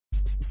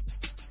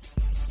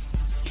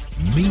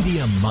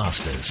Media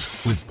Masters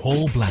with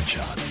Paul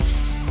Blanchard.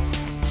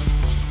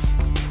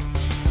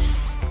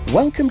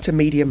 Welcome to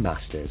Media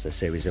Masters, a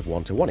series of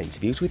one-to-one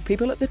interviews with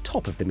people at the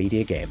top of the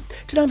media game.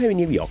 Today I'm here in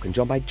New York and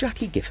joined by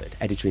Jackie Gifford,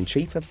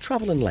 Editor-in-Chief of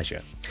Travel and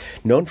Leisure.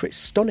 Known for its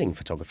stunning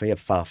photography of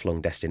far-flung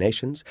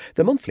destinations,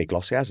 the monthly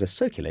glossy has a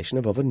circulation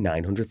of over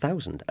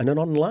 900,000 and an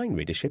online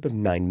readership of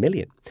 9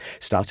 million.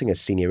 Starting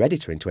as Senior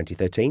Editor in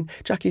 2013,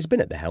 Jackie has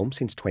been at the helm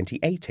since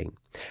 2018.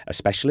 A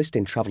specialist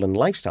in travel and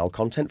lifestyle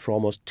content for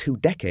almost 2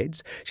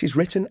 decades, she's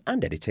written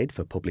and edited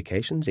for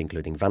publications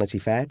including Vanity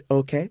Fair,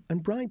 OK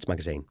and Brides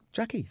magazine.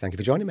 Jackie, thank you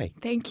for joining me.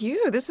 Thank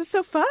you. This is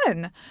so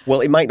fun.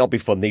 Well, it might not be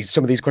fun.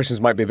 Some of these questions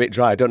might be a bit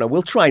dry. I don't know.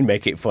 We'll try and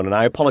make it fun, and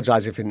I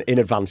apologise if in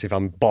advance if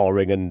I'm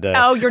boring. And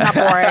Oh, you're not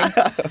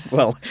boring.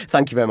 Well,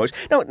 thank you very much.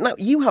 Now,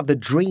 you have the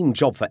dream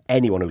job for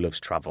anyone who loves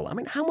travel. I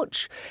mean, how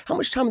much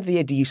time of the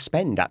year do you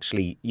spend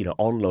actually,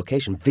 on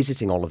location,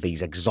 visiting all of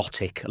these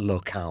exotic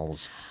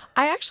locales?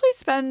 I actually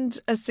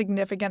spend a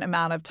significant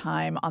amount of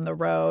time on the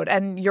road,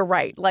 and you're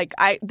right.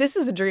 This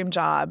is a dream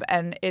job,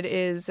 and it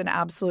is an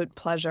absolute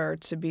pleasure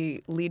to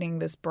be leading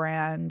this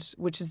brand,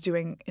 which is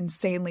doing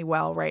insanely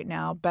well right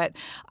now. But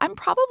I'm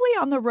probably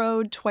on the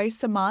road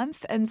twice a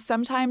month, and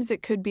sometimes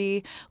it could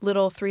be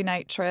little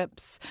 3-night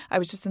trips. I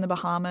was just in the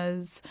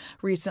Bahamas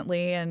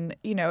recently, and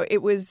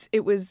it was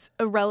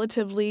a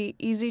relatively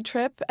easy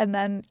trip, and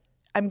then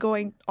I'm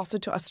going also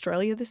to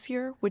Australia this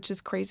year, which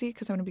is crazy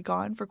because I'm going to be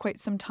gone for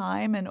quite some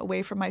time and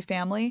away from my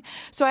family.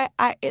 So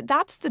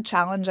that's the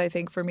challenge, I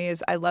think, for me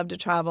is I love to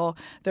travel.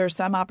 There are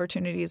some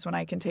opportunities when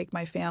I can take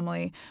my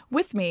family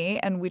with me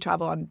and we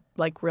travel on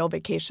real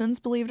vacations,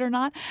 believe it or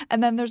not.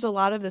 And then there's a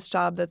lot of this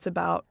job that's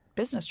about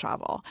business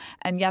travel.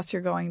 And yes,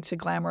 you're going to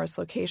glamorous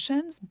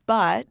locations,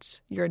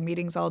 but you're in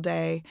meetings all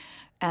day.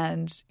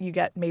 And you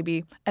get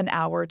maybe an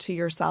hour to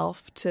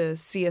yourself to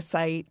see a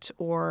site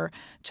or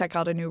check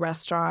out a new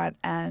restaurant.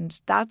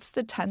 And that's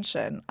the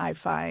tension I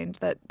find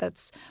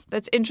that's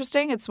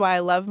interesting. It's why I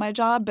love my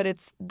job,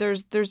 but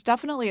there's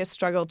definitely a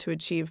struggle to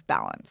achieve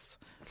balance.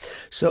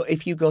 So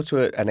if you go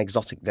to an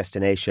exotic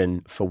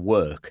destination for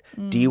work,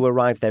 do you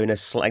arrive there in a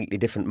slightly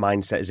different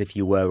mindset as if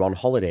you were on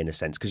holiday in a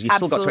sense? Because you've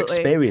still got to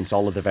experience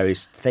all of the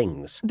various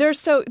things.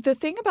 The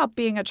thing about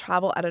being a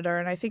travel editor,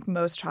 and I think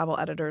most travel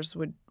editors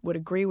would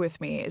agree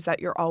with me, is that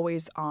you're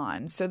always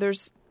on. So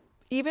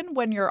even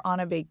when you're on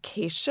a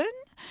vacation,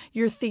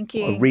 you're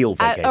thinking... A real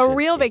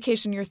vacation.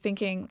 Vacation, you're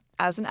thinking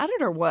as an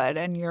editor would,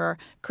 and you're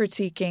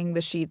critiquing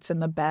the sheets in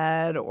the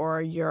bed,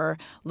 or you're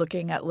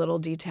looking at little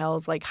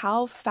details like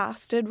how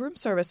fast did room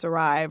service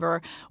arrive,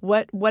 or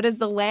what is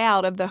the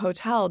layout of the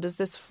hotel? Does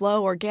this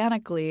flow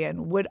organically,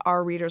 and would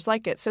our readers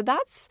like it? So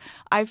that's,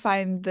 I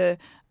find,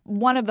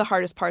 one of the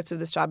hardest parts of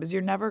this job is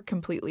you're never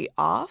completely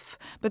off.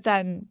 But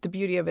then the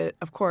beauty of it,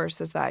 of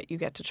course, is that you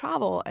get to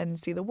travel and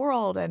see the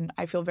world. And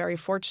I feel very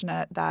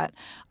fortunate that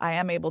I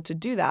am able to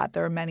do that.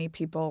 There are many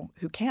people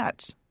who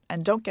can't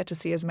and don't get to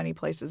see as many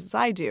places as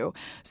I do.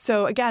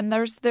 So again,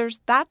 there's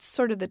that's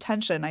sort of the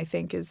tension, I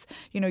think, is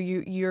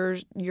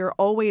you're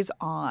always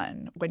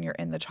on when you're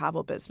in the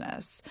travel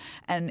business,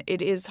 and it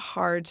is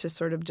hard to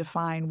sort of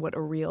define what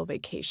a real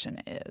vacation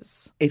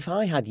is. If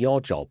I had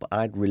your job,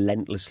 I'd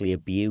relentlessly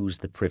abuse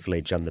the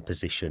privilege and the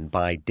position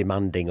by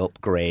demanding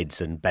upgrades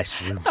and best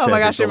room service. Oh my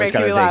gosh, you're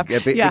making me laugh.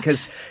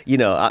 Because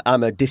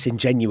I'm a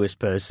disingenuous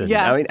person.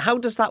 Yeah. I mean, how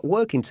does that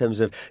work in terms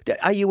of,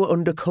 are you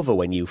undercover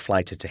when you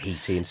fly to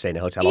Tahiti and stay in a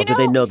hotel? Or do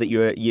they know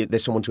that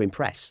there's someone to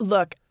impress?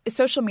 Look,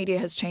 social media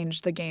has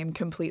changed the game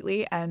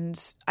completely.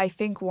 And I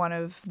think one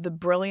of the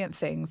brilliant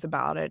things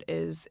about it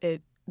is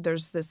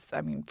there's this,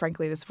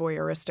 frankly, this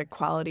voyeuristic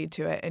quality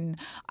to it. And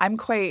I'm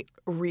quite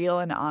real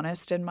and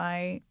honest in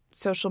my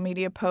social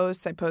media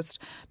posts. I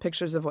post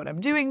pictures of what I'm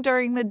doing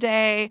during the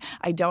day.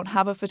 I don't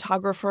have a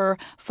photographer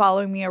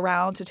following me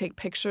around to take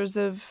pictures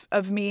of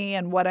me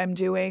and what I'm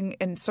doing,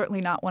 and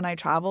certainly not when I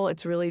travel.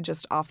 It's really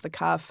just off the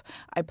cuff.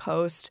 I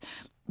post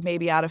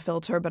maybe out of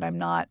filter, but I'm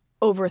not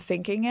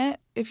overthinking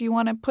it, if you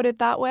want to put it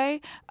that way.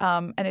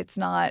 And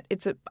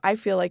I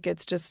feel like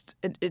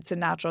it's a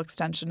natural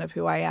extension of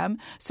who I am.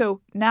 So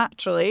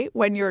naturally,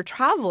 when you're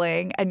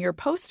traveling and you're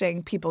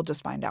posting, people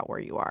just find out where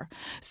you are.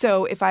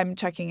 So if I'm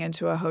checking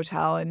into a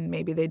hotel and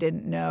maybe they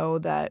didn't know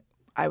that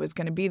I was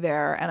going to be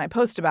there and I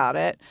post about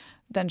it,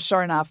 then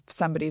sure enough,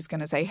 somebody's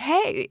going to say,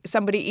 hey,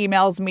 somebody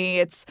emails me,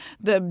 it's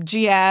the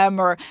GM,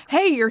 or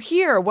hey, you're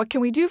here, what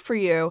can we do for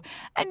you?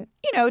 And,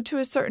 to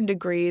a certain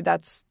degree,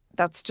 that's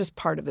just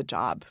part of the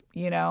job,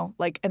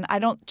 and I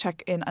don't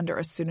check in under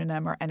a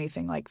pseudonym or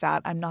anything like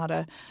that. I'm not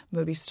a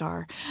movie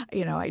star.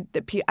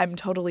 I'm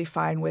totally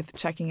fine with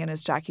checking in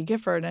as Jackie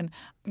Gifford. And,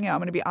 I'm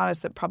going to be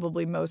honest that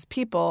probably most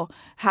people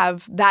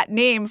have that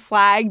name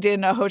flagged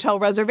in a hotel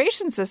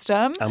reservation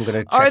system. I'm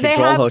going to check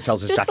into all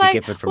hotels as Jackie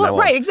Gifford from now on.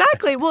 Right,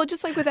 exactly. Well,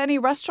 just like with any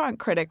restaurant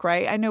critic,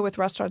 right? I know with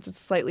restaurants it's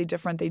slightly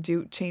different. They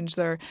do change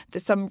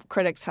some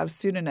critics have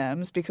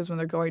pseudonyms because when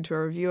they're going to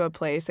review a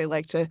place, they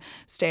like to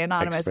stay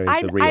anonymous.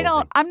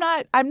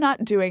 I'm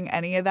not doing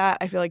any of that.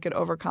 I feel like it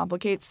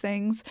overcomplicates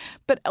things.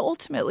 But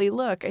ultimately,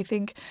 look, I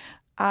think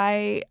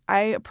I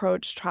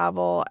approach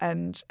travel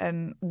and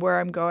where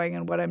I'm going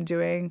and what I'm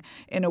doing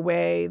in a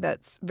way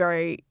that's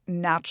very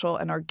natural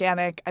and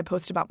organic. I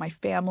post about my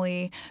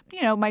family.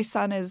 You know, my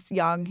son is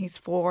young. He's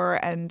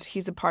 4 and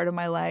he's a part of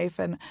my life,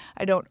 and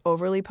I don't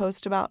overly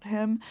post about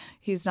him.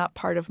 He's not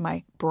part of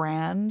my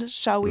brand,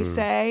 shall we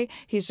say.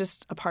 He's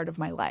just a part of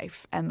my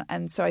life.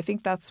 And so I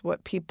think that's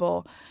what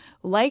people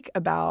like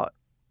about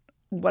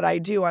what I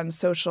do on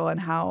social and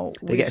how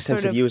they get a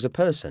sense of you as a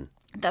person.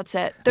 That's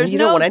it. You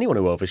don't want anyone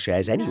who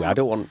overshares anyway. No.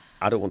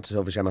 I don't want to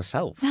overshare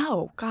myself.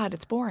 No, God,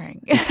 it's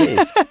boring. It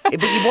is.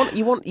 But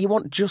you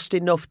want just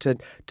enough to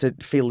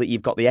feel that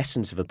you've got the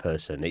essence of a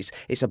person.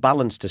 It's a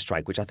balance to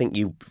strike, which I think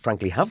you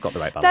frankly have got the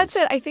right balance. That's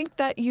it. I think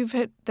that you've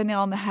hit the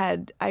nail on the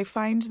head. I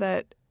find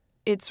that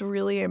it's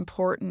really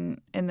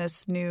important in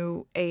this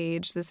new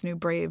age, this new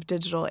brave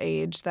digital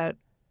age, that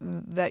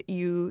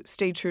you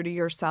stay true to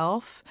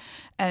yourself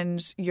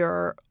and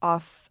your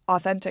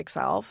authentic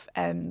self,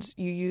 and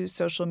you use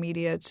social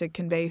media to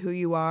convey who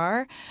you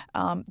are,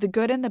 the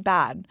good and the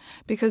bad.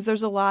 Because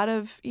there's a lot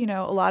of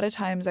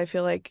times I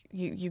feel like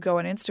you go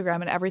on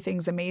Instagram and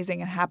everything's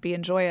amazing and happy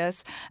and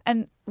joyous,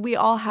 and we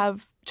all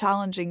have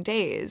challenging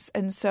days.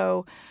 And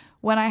so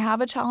when I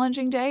have a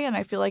challenging day and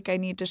I feel like I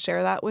need to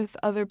share that with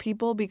other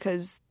people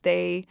because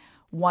they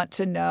want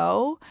to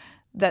know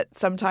that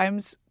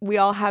sometimes we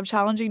all have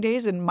challenging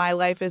days and my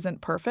life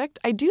isn't perfect,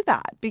 I do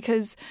that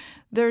because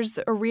there's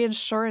a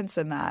reassurance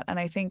in that. And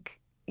I think,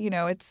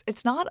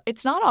 it's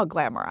not all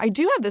glamour. I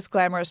do have this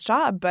glamorous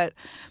job, but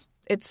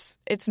it's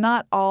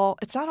not all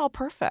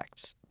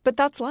perfect. But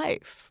that's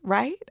life,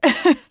 right?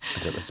 I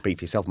don't know, speak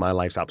for yourself. My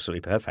life's absolutely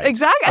perfect.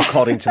 Exactly.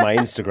 According to my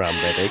Instagram,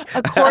 baby.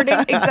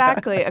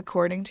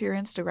 According to your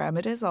Instagram,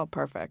 it is all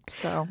perfect.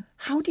 So,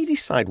 how do you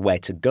decide where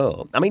to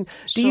go? I mean,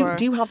 do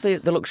you have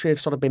the luxury of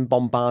sort of being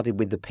bombarded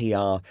with the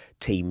PR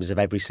teams of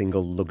every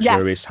single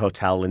luxurious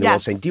hotel in the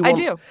world saying, I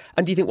do.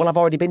 And do you think, well, I've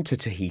already been to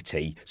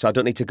Tahiti, so I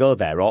don't need to go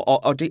there?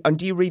 Or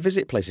do you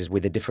revisit places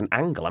with a different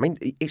angle? I mean,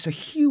 it's a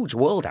huge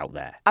world out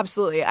there.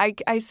 Absolutely.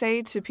 I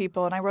say to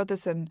people, and I wrote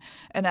this in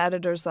an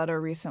editor's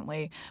letter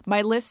recently,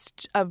 my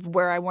list of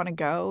where I want to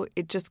go,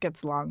 it just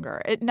gets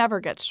longer. It never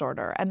gets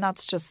shorter. And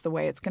that's just the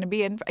way it's going to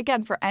be. And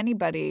again, for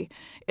anybody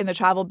in the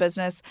travel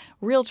business,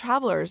 real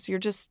travelers, you're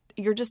just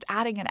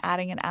adding and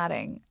adding and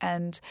adding.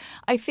 And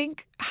I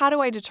think, how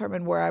do I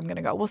determine where I'm going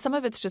to go? Well, some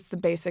of it's just the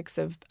basics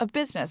of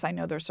business. I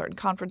know there's certain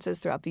conferences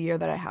throughout the year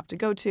that I have to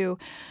go to.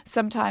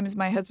 Sometimes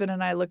my husband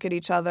and I look at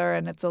each other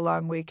and it's a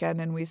long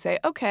weekend and we say,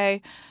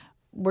 okay,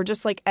 we're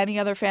just like any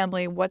other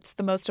family. What's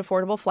the most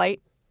affordable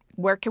flight?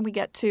 Where can we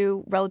get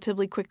to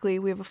relatively quickly?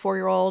 We have a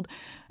 4-year-old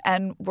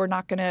and we're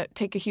not going to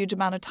take a huge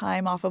amount of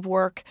time off of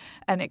work.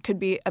 And it could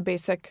be a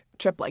basic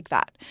trip like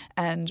that.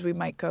 And we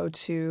might go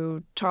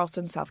to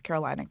Charleston, South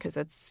Carolina, because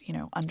it's,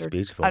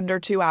 under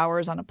 2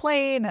 hours on a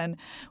plane, and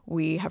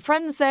we have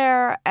friends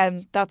there,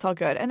 and that's all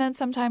good. And then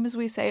sometimes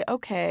we say,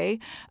 okay,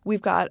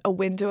 we've got a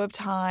window of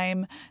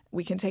time.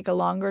 We can take a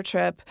longer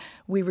trip.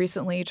 We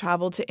recently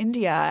traveled to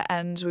India,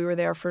 and we were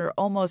there for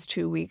almost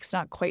 2 weeks,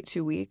 not quite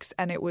 2 weeks.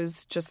 And it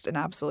was just an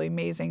absolutely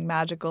amazing,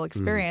 magical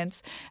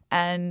experience.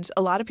 And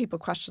a lot of people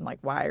question, like,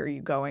 why are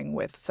you going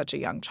with such a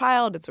young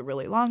child? It's a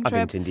really long trip. I've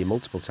been to India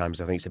multiple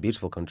times. I think it's a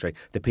beautiful country.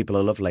 The people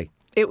are lovely.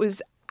 It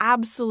was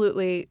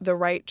absolutely the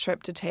right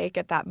trip to take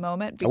at that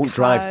moment. Because... I won't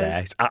drive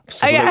there. It's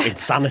absolute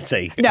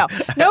insanity.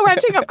 No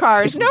renting of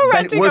cars.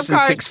 Worse than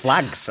Six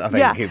Flags, I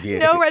think. Yeah,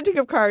 no renting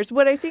of cars.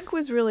 What I think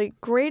was really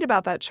great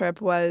about that trip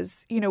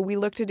was, we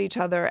looked at each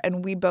other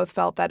and we both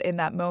felt that in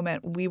that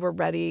moment we were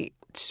ready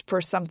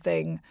for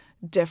something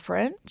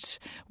different.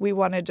 We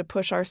wanted to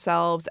push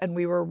ourselves, and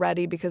we were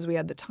ready because we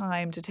had the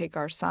time to take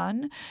our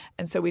son.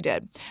 And so we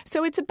did.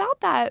 So it's about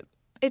that.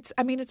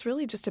 It's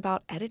really just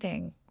about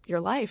editing your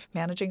life,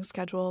 managing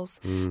schedules,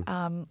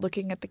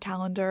 looking at the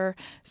calendar,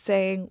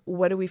 saying,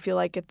 what do we feel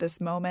like at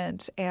this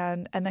moment?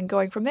 And then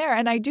going from there.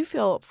 And I do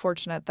feel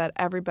fortunate that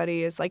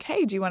everybody is like,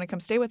 hey, do you want to come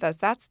stay with us?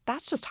 That's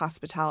just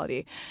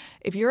hospitality.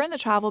 If you're in the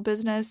travel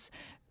business,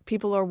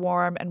 people are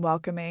warm and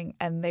welcoming,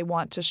 and they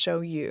want to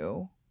show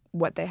you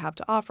what they have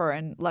to offer.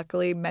 And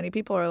luckily, many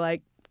people are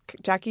like,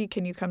 Jackie,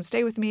 can you come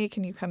stay with me?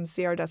 Can you come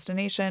see our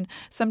destination?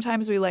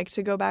 Sometimes we like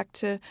to go back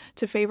to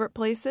favorite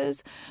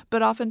places,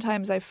 but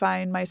oftentimes I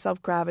find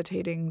myself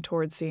gravitating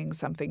towards seeing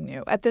something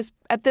new at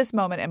this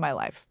moment in my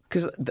life.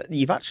 Because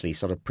you've actually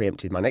sort of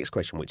preempted my next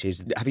question, which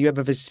is, have you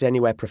ever visited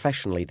anywhere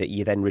professionally that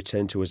you then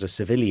returned to as a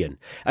civilian?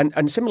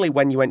 And similarly,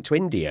 when you went to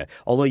India,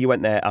 although you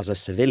went there as a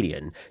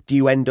civilian, do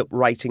you end up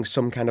writing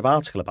some kind of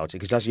article about it?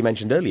 Because as you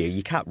mentioned earlier,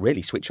 you can't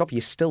really switch off. You're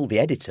still the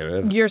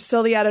editor. You're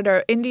still the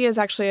editor. India is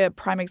actually a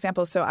prime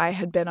example. So I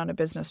had been on a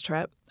business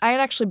trip. I had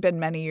actually been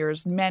many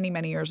years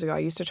ago. I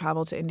used to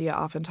travel to India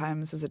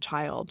oftentimes as a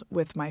child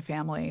with my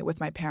family,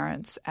 with my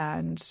parents,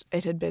 and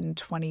it had been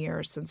 20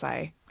 years since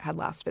I had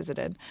last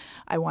visited.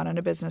 I went on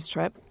a business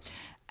trip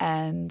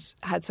and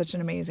had such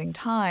an amazing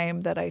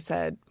time that I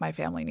said, my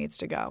family needs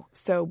to go.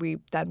 So we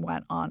then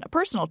went on a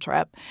personal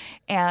trip,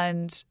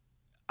 and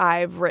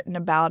I've written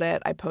about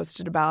it. I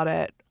posted about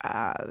it.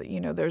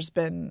 there's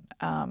been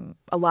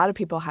a lot of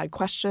people had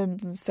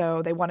questions,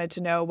 so they wanted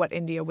to know what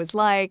India was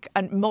like.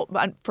 And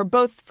for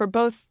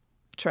both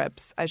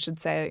trips, I should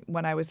say,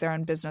 when I was there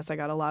on business, I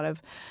got a lot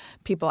of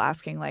people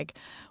asking, like,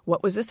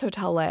 what was this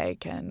hotel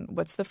like, and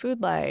what's the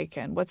food like,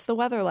 and what's the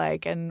weather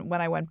like? And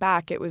when I went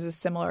back, it was a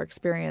similar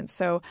experience.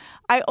 So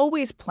I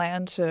always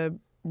plan to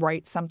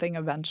write something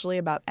eventually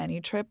about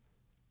any trip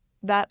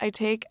that I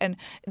take, and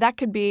that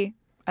could be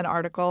an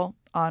article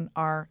on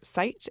our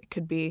site. It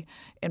could be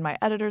in my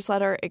editor's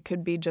letter. It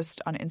could be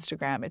just on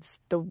Instagram. It's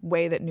the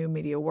way that new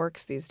media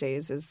works these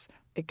days. Is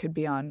it could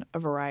be on a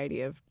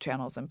variety of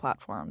channels and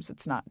platforms.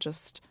 It's not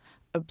just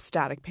a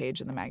static page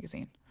in the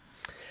magazine.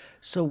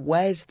 So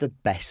where's the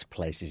best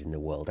places in the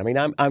world? I mean,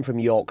 I'm from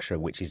Yorkshire,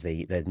 which is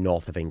the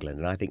north of England,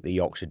 and I think the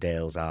Yorkshire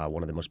Dales are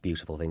one of the most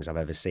beautiful things I've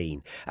ever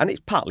seen. And it's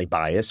partly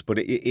biased, but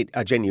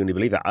I genuinely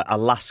believe that.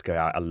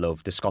 Alaska, I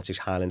love. The Scottish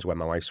Highlands, where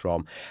my wife's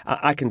from.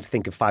 I can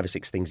think of 5 or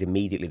 6 things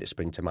immediately that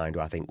spring to mind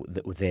where I think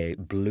that they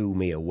blew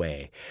me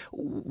away.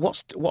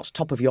 What's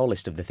top of your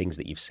list of the things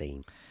that you've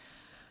seen?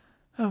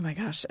 Oh my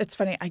gosh, it's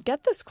funny. I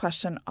get this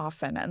question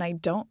often, and I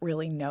don't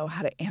really know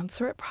how to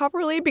answer it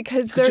properly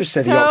because they're just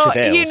say the Yorkshire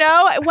Dales.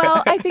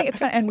 Well, I think it's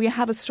fun, and we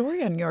have a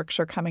story on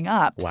Yorkshire coming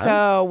up.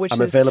 Wow.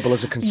 I'm available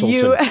as a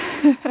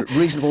consultant.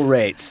 Reasonable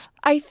rates.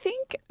 I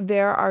think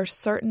there are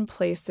certain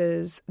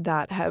places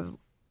that have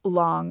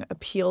long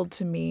appealed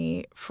to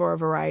me for a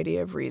variety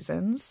of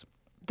reasons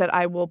that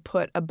I will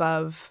put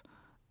above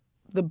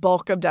the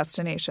bulk of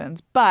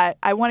destinations. But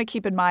I want to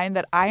keep in mind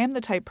that I am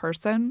the type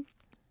person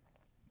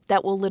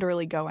that will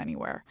literally go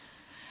anywhere.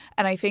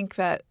 And I think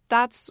that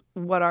that's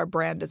what our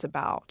brand is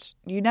about.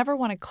 You never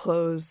want to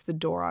close the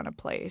door on a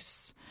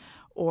place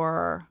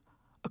or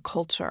a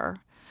culture.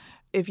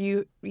 If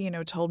you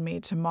told me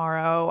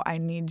tomorrow I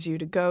need you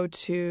to go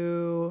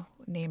to,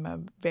 name a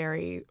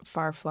very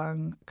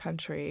far-flung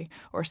country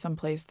or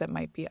someplace that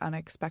might be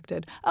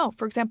unexpected. Oh,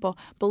 for example,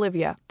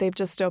 Bolivia. They've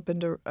just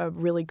opened a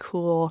really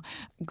cool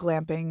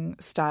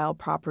glamping-style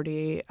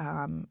property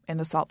in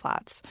the Salt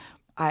Flats.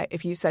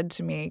 If you said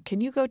to me, can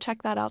you go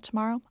check that out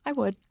tomorrow? I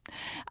would.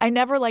 I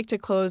never like to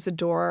close a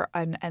door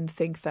and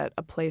think that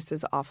a place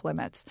is off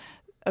limits.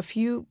 A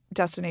few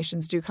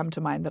destinations do come to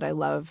mind that I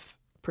love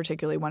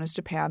particularly. One is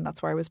Japan.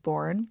 That's where I was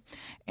born.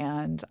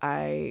 And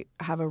I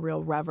have a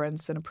real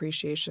reverence and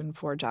appreciation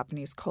for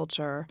Japanese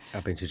culture.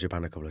 I've been to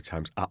Japan a couple of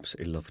times.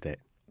 Absolutely loved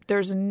it.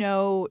 There's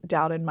no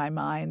doubt in my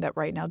mind that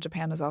right now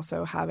Japan is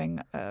also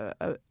having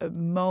a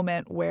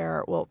moment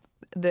where, well,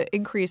 the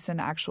increase in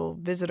actual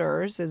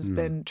visitors has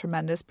been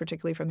tremendous,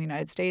 particularly from the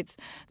United States.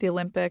 The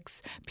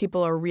Olympics,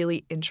 people are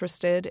really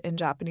interested in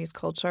Japanese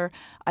culture.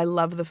 I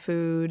love the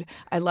food.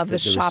 I love the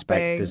shopping.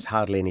 Respect. There's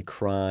hardly any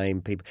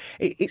crime. People.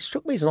 It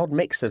struck me as an odd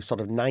mix of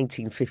sort of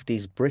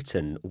 1950s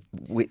Britain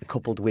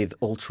coupled with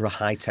ultra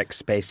high-tech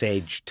space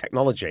age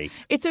technology.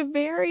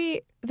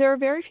 There are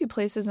very few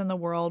places in the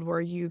world where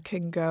you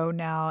can go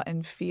now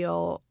and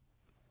feel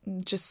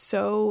just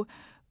so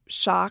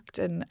shocked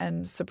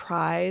and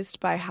surprised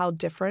by how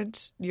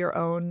different your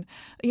own,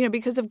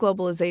 because of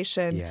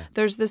globalization. Yeah.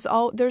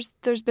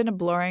 There's been a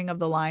blurring of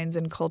the lines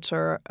in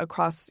culture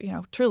across,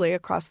 truly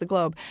across the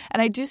globe.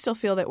 And I do still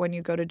feel that when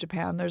you go to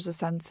Japan, there's a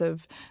sense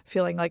of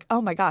feeling like,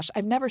 oh my gosh,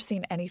 I've never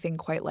seen anything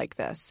quite like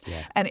this.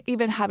 Yeah. And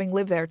even having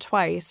lived there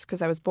twice,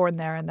 because I was born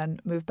there and then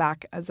moved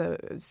back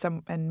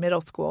in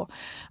middle school,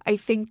 I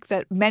think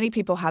that many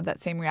people have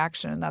that same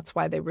reaction, and that's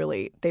why they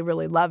really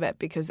love it,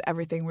 because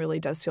everything really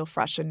does feel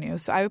fresh and new.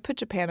 So I would put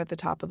Japan at the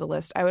top of the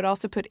list. I would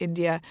also put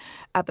India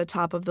at the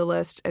top of the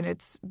list, and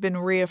it's been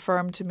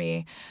reaffirmed to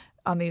me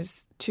on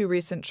these 2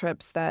 recent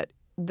trips that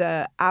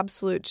the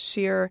absolute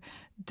sheer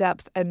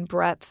depth and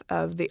breadth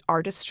of the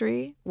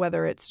artistry,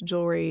 whether it's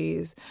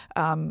jewelry,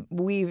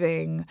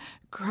 weaving,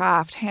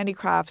 craft,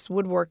 handicrafts,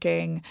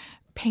 woodworking,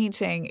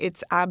 painting,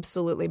 it's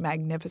absolutely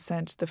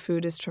magnificent. The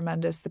food is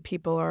tremendous. The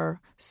people are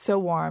so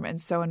warm and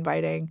so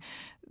inviting.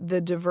 The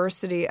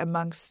diversity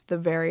amongst the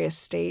various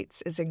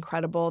states is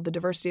incredible. The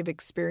diversity of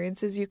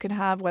experiences you can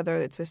have, whether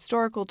it's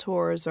historical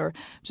tours or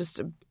just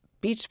a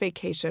beach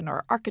vacation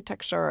or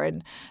architecture,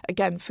 and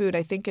again, food.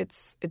 I think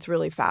it's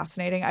really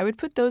fascinating. I would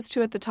put those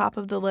 2 at the top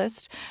of the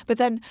list. But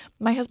then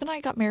my husband and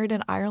I got married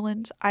in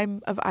Ireland.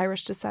 I'm of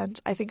Irish descent.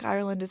 I think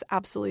Ireland is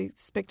absolutely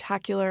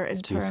spectacular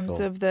in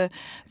terms of the.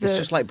 It's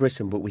just like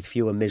Britain, but with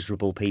fewer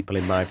miserable people,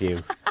 in my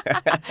view.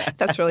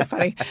 That's really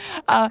funny.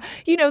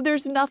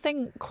 There's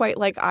nothing quite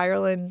like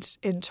Ireland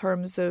in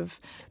terms of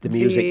the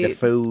music, the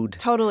food,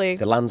 totally,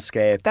 the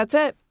landscape. That's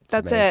it.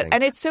 That's amazing. It.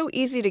 And it's so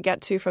easy to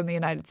get to from the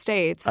United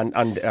States.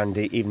 And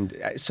even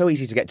so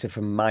easy to get to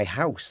from my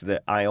house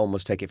that I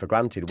almost take it for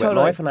granted. Totally.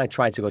 My wife and I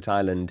try to go to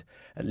Ireland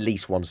at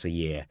least once a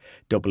year.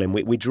 Dublin.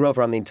 We drove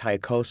around the entire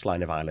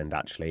coastline of Ireland,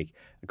 actually,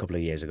 a couple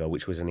of years ago,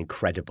 which was an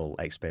incredible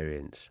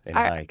experience in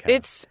a hike.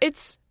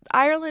 It's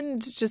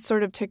Ireland just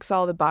sort of ticks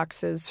all the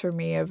boxes for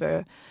me of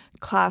a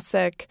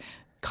classic,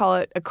 call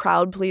it a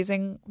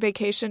crowd-pleasing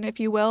vacation,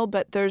 if you will.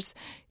 But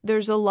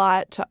there's a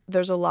lot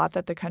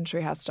that the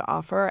country has to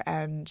offer,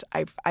 and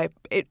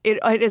it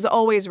has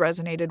always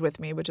resonated with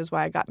me, which is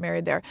why I got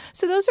married there.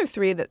 So those are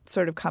three that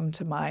sort of come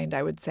to mind,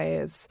 I would say,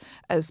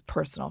 as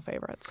personal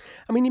favorites.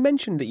 I mean, you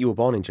mentioned that you were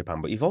born in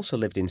Japan, but you've also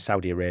lived in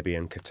Saudi Arabia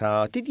and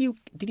Qatar. Did you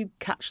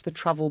catch the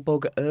travel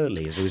bug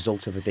early as a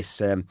result of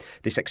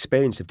this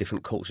experience of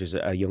different cultures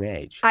at a young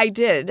age? I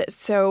did.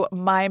 So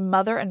my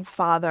mother and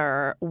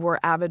father were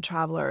avid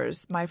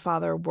travelers. My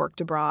father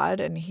worked abroad,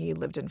 and he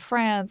lived in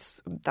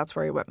France. That's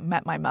where he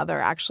met my mother,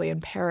 actually in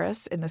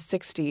Paris in the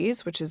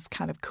 60s, which is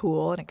kind of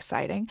cool and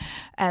exciting.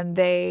 And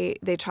they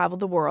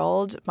traveled the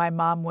world. My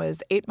mom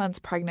was 8 months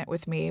pregnant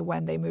with me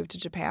when they moved to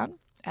Japan.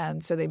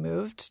 And so they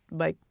moved,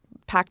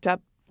 packed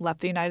up, left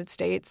the United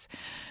States.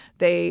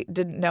 They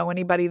didn't know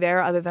anybody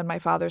there other than my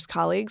father's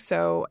colleagues.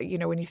 So,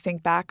 when you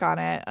think back on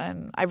it,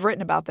 and I've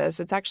written about this,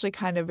 it's actually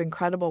kind of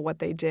incredible what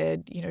they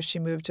did. She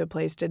moved to a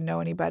place, didn't know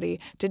anybody,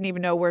 didn't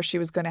even know where she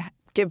was going to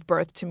give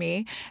birth to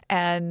me.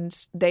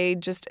 And they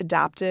just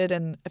adapted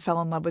and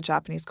fell in love with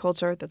Japanese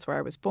culture. That's where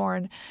I was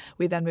born.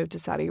 We then moved to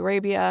Saudi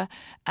Arabia,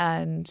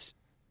 and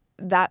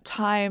that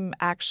time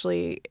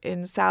actually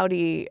in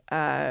Saudi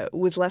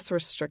was less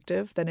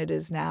restrictive than it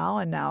is now.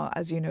 And now,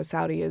 as you know,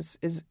 Saudi is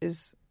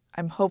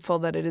I'm hopeful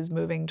that it is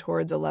moving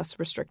towards a less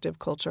restrictive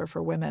culture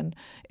for women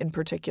in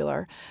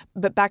particular.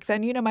 But back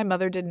then, my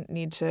mother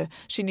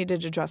she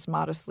needed to dress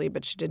modestly,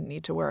 but she didn't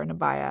need to wear an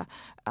abaya.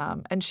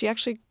 And she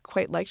actually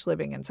quite liked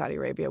living in Saudi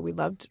Arabia. We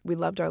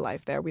loved our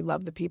life there. We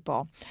loved the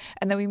people.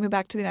 And then we moved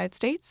back to the United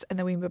States, and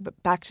then we moved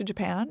back to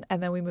Japan,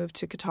 and then we moved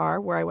to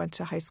Qatar, where I went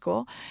to high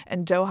school.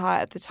 And Doha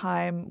at the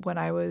time when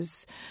I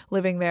was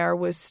living there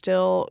was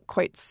still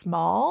quite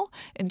small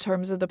in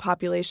terms of the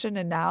population,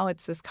 and now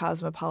it's this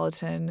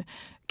cosmopolitan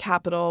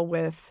capital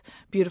with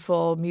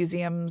beautiful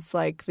museums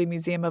like the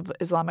Museum of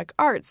Islamic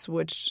Arts,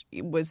 which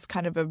was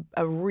kind of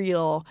a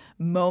real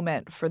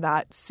moment for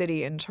that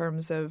city in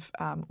terms of,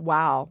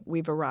 wow,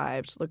 we've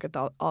arrived. Look at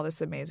all this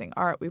amazing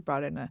art. We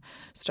brought in a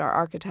star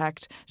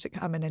architect to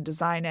come in and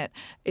design it.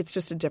 It's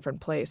just a different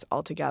place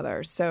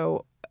altogether.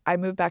 So I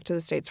moved back to the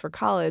States for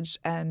college,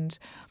 and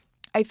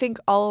I think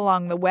all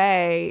along the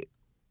way,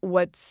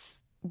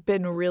 what's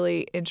been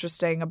really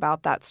interesting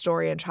about that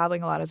story and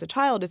traveling a lot as a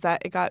child is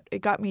that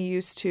it got me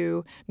used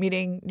to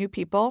meeting new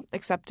people,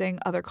 accepting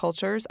other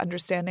cultures,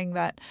 understanding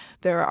that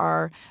there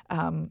are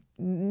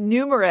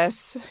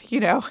numerous,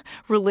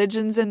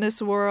 religions in this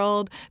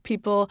world.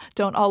 People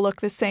don't all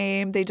look the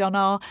same.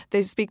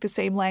 They speak the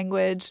same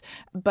language,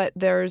 but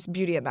there's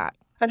beauty in that.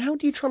 And how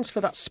do you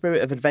transfer that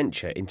spirit of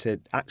adventure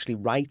into actually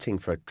writing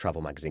for a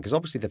travel magazine? Because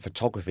obviously the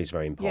photography is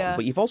very important,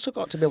 but you've also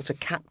got to be able to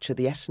capture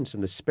the essence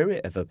and the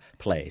spirit of a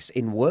place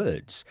in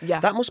words.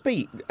 Yeah. That must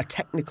be a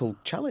technical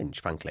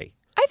challenge, frankly.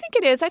 I think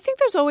it is. I think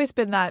there's always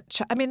been that.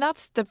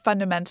 That's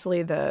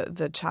fundamentally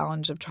the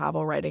challenge of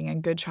travel writing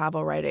and good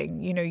travel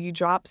writing. You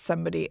drop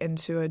somebody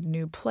into a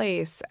new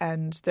place,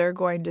 and they're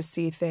going to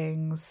see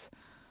things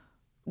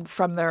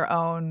from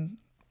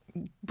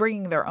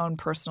bringing their own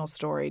personal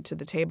story to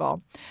the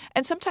table.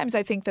 And sometimes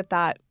I think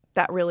that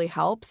really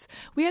helps.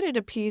 We edited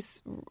a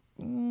piece,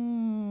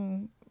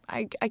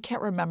 I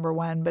can't remember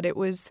when, but it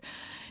was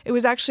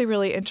actually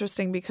really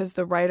interesting because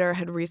the writer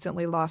had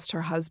recently lost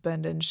her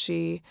husband, and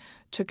she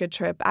took a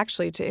trip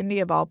actually to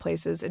India of all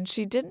places, and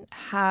she didn't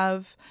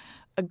have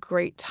a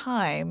great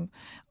time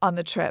on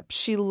the trip.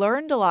 She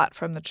learned a lot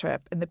from the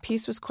trip, and the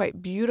piece was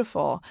quite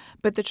beautiful,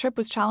 but the trip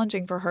was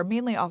challenging for her,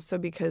 mainly also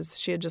because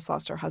she had just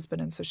lost her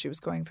husband, and so she was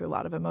going through a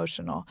lot of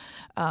emotional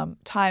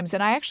times.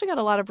 And I actually got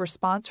a lot of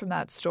response from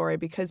that story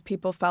because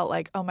people felt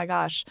like, oh my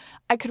gosh,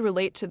 I could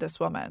relate to this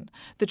woman.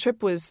 The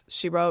trip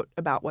she wrote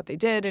about what they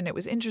did, and it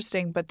was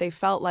interesting, but they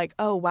felt like,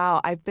 oh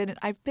wow, I've been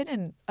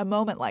in a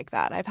moment like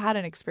that. I've had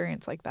an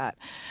experience like that.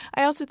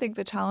 I also think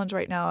the challenge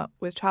right now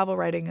with travel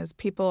writing is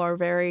people are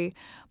very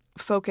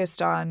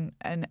focused on,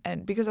 and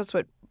because that's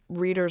what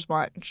readers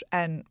want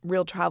and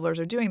real travelers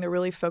are doing, they're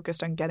really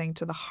focused on getting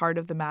to the heart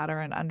of the matter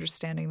and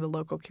understanding the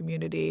local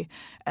community.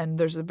 And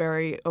there's a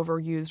very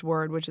overused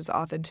word, which is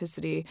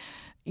authenticity.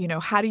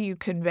 How do you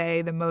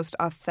convey the most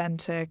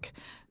authentic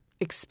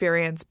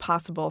experience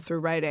possible through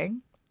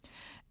writing?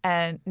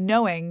 And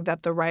knowing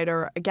that the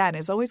writer, again,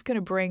 is always going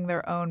to bring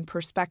their own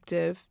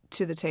perspective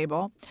to the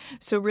table.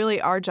 So really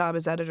our job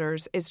as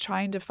editors is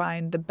trying to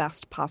find the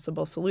best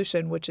possible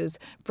solution, which is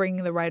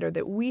bringing the writer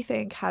that we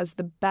think has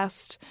the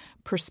best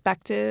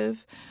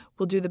perspective,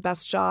 will do the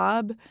best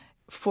job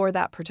for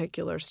that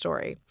particular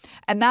story.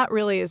 And that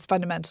really is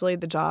fundamentally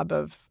the job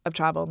of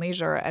Travel and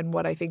Leisure. And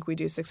what I think we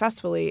do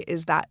successfully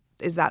is that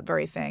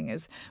very thing,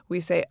 is we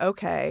say,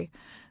 okay,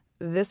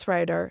 this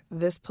writer,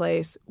 this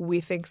place,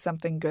 we think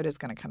something good is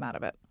going to come out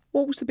of it.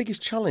 What was the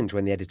biggest challenge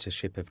when the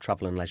editorship of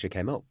Travel and Leisure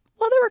came up?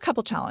 Well, there were a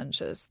couple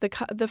challenges.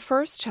 The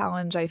first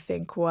challenge, I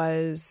think,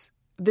 was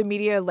the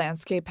media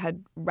landscape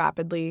had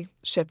rapidly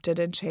shifted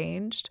and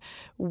changed.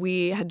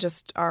 We had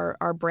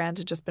our brand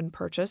had just been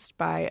purchased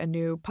by a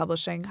new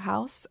publishing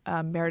house,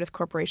 Meredith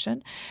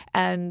Corporation,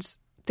 and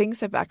things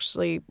have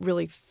actually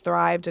really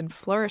thrived and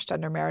flourished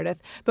under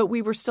Meredith, but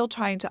we were still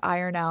trying to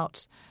iron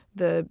out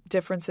the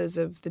differences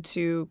of the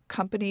two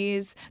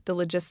companies, the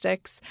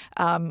logistics,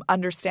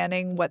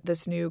 understanding what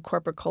this new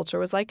corporate culture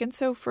was like. And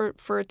so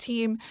for a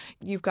team,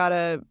 you've got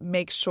to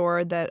make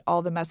sure that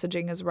all the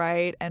messaging is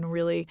right and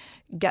really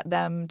get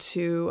them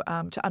to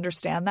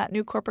understand that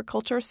new corporate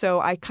culture. So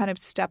I kind of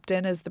stepped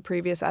in as the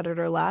previous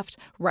editor left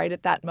right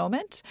at that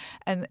moment.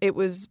 And it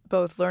was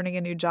both learning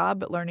a new job,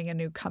 but learning a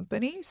new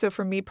company. So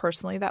for me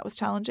personally, that was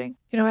challenging.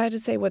 I had to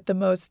say what the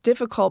most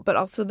difficult, but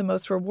also the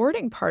most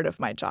rewarding part of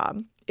my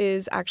job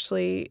is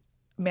actually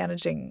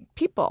managing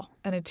people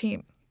and a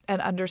team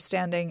and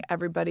understanding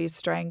everybody's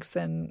strengths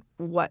and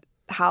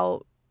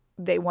how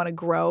they want to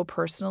grow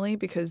personally,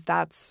 because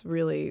that's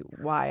really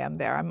why I'm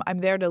there. I'm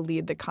there to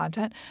lead the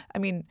content. I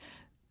mean,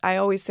 I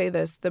always say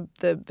this,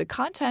 the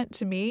content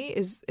to me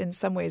is in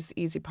some ways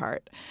the easy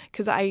part,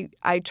 because I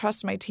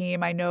trust my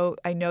team. I know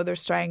their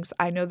strengths.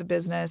 I know the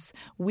business.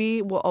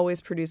 We will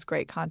always produce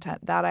great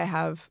content. That I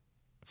have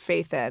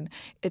faith in.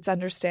 It's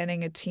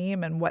understanding a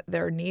team and what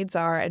their needs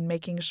are and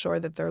making sure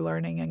that they're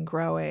learning and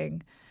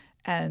growing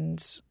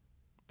and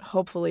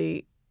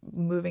hopefully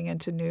moving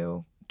into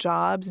new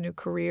jobs, new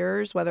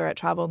careers, whether at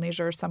Travel and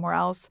Leisure or somewhere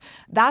else.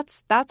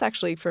 That's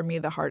actually for me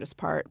the hardest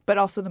part, but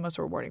also the most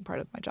rewarding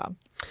part of my job.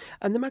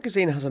 And the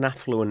magazine has an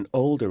affluent,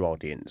 older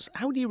audience.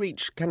 How do you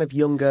reach kind of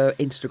younger,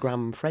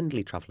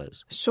 Instagram-friendly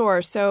travellers?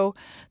 Sure. So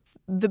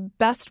the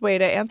best way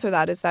to answer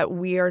that is that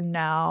we are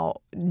now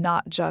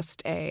not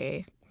just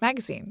a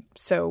magazine.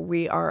 So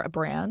we are a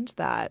brand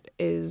that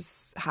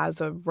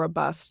has a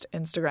robust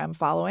Instagram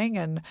following,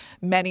 and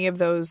many of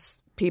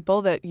those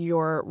people that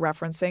you're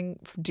referencing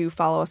do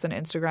follow us on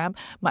Instagram.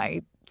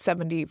 My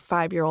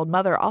 75-year-old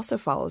mother also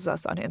follows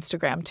us on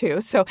Instagram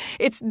too. So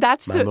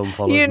my mum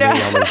follows me on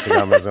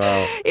Instagram as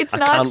well. I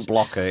can't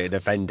block her and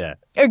offend her.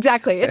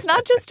 Exactly. It's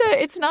not just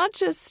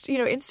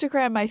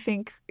Instagram, I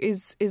think,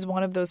 is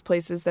one of those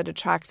places that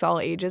attracts all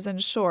ages.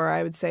 And sure,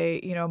 I would say,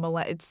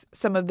 it's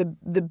some of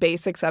the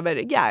basics of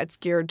it. Yeah, it's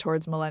geared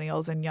towards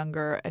millennials and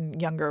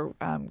younger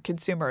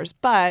consumers,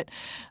 but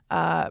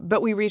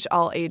we reach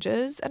all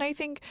ages. And I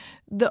think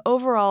the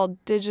overall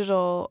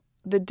digital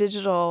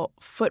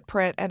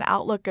footprint and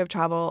outlook of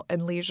Travel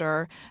and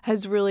Leisure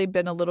has really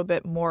been a little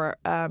bit more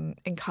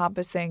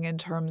encompassing in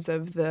terms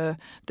of the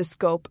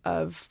scope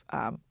of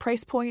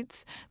price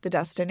points, the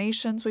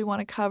destinations we want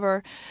to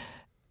cover.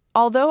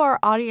 Although our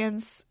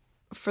audience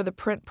for the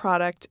print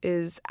product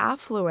is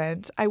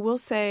affluent, I will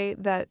say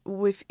that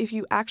if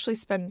you actually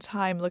spend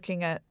time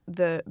looking at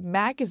the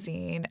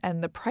magazine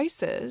and the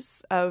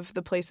prices of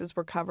the places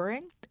we're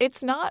covering,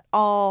 it's not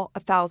all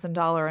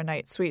 $1,000 a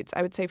night suites.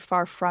 I would say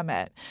far from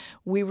it.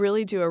 We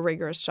really do a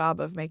rigorous job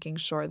of making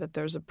sure that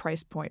there's a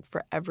price point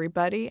for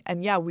everybody.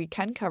 And yeah, we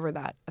can cover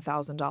that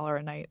 $1,000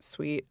 a night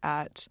suite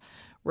at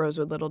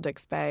Rosewood Little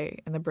Dix Bay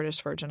in the British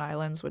Virgin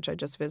Islands, which I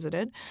just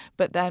visited.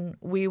 But then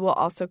we will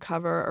also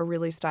cover a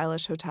really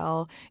stylish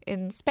hotel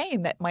in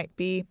Spain that might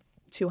be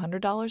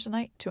 $200 a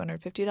night,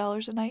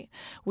 $250 a night.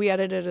 We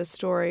edited a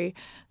story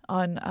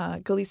on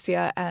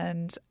Galicia,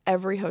 and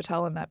every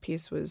hotel in that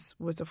piece was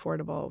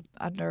affordable,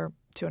 under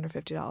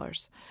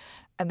 $250.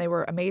 And they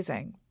were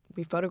amazing.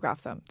 We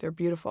photographed them. They're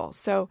beautiful.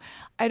 So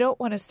I don't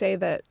want to say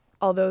that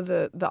although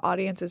the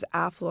audience is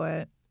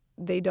affluent,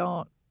 they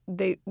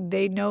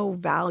know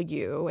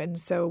value, and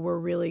so we're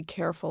really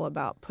careful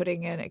about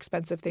putting in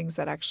expensive things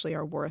that actually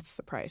are worth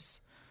the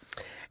price.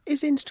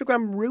 Is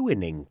Instagram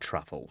ruining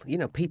travel?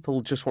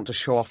 People just want to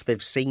show off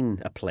they've seen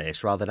a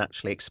place rather than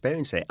actually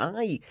experience it.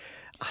 I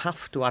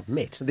have to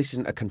admit, this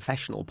isn't a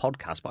confessional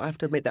podcast, but I have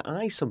to admit that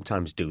I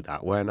sometimes do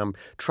that when I'm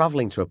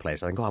travelling to a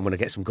place. I think, I'm going to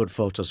get some good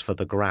photos for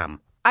the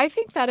gram. I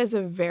think that is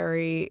a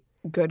very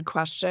good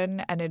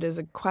question, and it is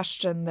a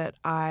question that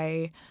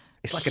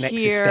It's like an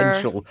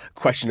existential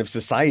question of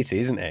society,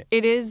 isn't it?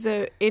 It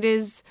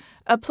is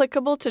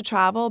applicable to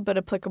travel, but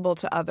applicable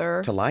to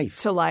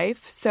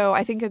life. So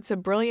I think it's a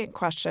brilliant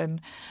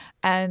question.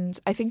 And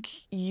I think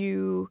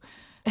you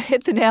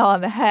hit the nail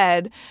on the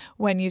head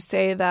when you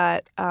say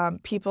that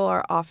people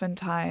are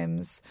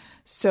oftentimes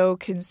so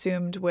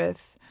consumed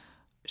with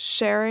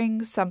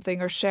sharing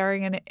something or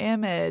sharing an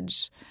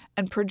image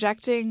and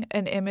projecting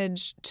an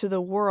image to the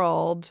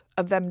world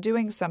of them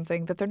doing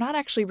something that they're not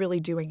actually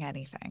really doing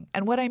anything.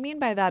 And what I mean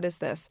by that is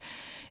this.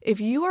 If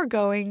you are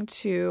going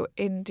to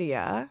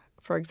India,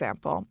 for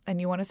example,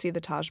 and you want to see the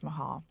Taj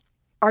Mahal,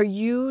 are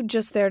you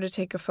just there to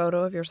take a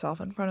photo of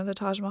yourself in front of the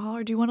Taj Mahal,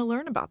 or do you want to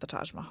learn about the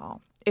Taj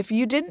Mahal? If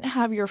you didn't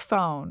have your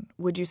phone,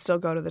 would you still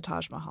go to the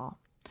Taj Mahal?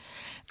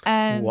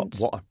 And what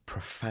a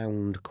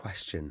profound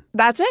question.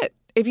 That's it.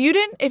 If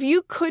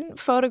you couldn't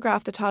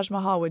photograph the Taj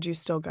Mahal, would you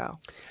still go?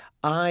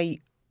 I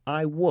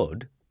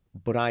would,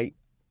 but I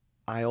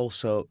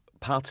also,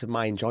 part of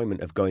my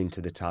enjoyment of going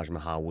to the Taj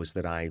Mahal was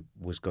that I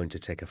was going to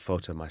take a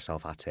photo of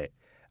myself at it.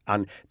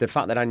 And the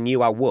fact that I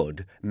knew I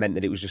would meant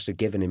that it was just a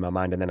given in my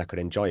mind, and then I could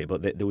enjoy it.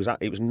 But it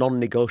was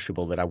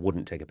non-negotiable that I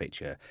wouldn't take a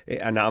picture.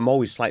 And I'm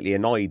always slightly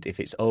annoyed if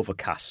it's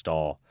overcast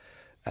or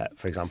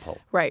for example.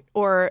 Right.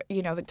 Or,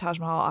 the Taj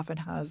Mahal often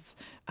has,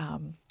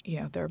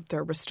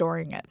 they're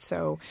restoring it.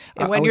 So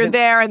when you're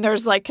there and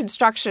there's like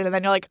construction and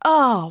then you're like,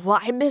 oh, well,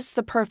 I missed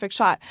the perfect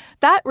shot.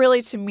 That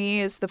really, to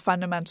me, is the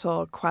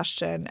fundamental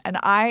question. And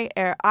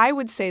I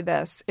would say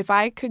this, if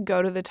I could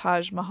go to the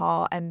Taj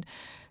Mahal and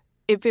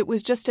if it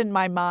was just in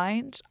my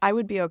mind, I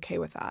would be okay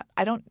with that.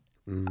 I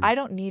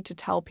don't need to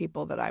tell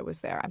people that I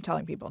was there. I'm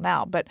telling people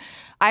now. But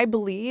I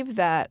believe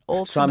that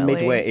ultimately... So I'm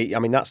midway. I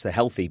mean, that's the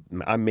healthy...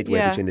 I'm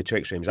midway between the two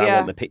extremes. I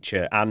want the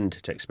picture and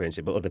to experience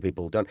it, but other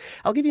people don't.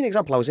 I'll give you an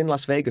example. I was in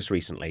Las Vegas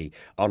recently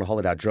on a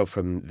holiday. I drove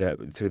through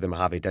the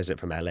Mojave Desert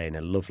from LA in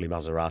a lovely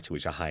Maserati,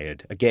 which I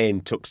hired.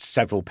 Again, took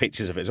several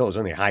pictures of it. So it was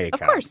only a hire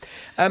car. Of course.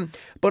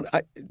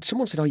 But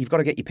someone said, you've got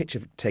to get your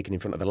picture taken in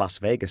front of the Las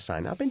Vegas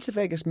sign. I've been to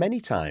Vegas many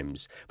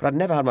times, but I'd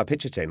never had my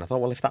picture taken. I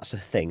thought, well, if that's a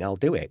thing, I'll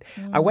do it.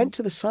 I went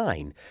to the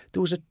sign.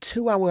 There was a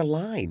 2-hour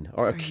line,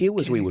 or a queue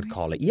as we would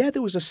call it. Yeah,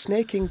 there was a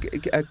snaking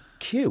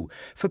queue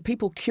for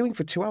people queuing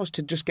for 2 hours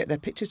to just get their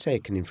picture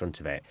taken in front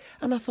of it.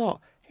 And I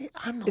thought,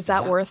 I'm not... Is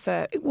that worth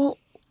it? Well...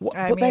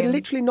 they're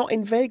literally not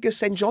in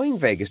Vegas enjoying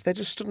Vegas. They're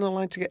just stood in a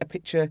line to get a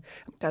picture.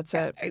 That's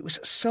it. It was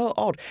so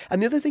odd.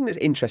 And the other thing that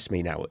interests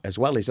me now as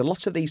well is a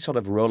lot of these sort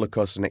of roller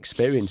coasters and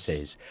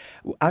experiences,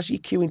 as you're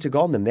queuing to go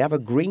on them, they have a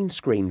green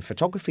screen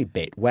photography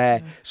bit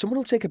where someone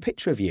will take a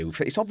picture of you.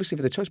 It's obviously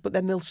for the tourist, but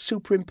then they'll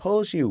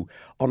superimpose you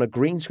on a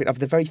green screen of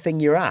the very thing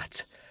you're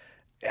at.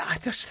 I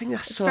just think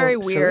that's so very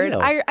weird.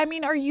 Surreal. I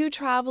mean, are you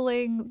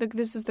traveling?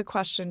 This is the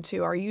question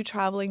too. Are you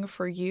traveling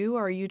for you,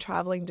 or are you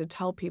traveling to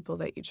tell people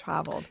that you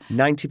traveled?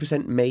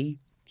 90% me.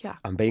 Yeah.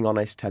 I'm being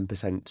honest.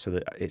 10% so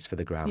that it's for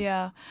the gram.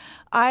 Yeah,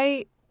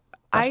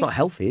 That's not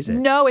healthy, is it?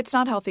 No, it's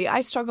not healthy.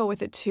 I struggle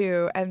with it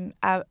too, and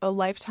a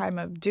lifetime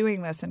of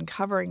doing this and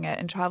covering it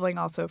and traveling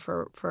also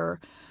for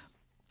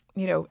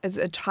as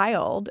a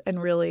child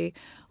and really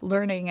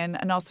learning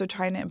and also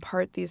trying to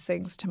impart these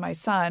things to my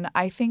son,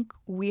 I think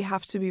we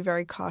have to be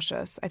very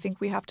cautious. I think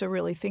we have to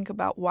really think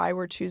about why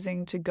we're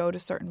choosing to go to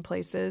certain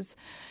places.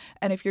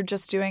 And if you're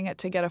just doing it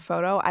to get a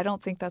photo, I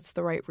don't think that's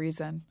the right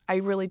reason. I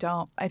really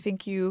don't. I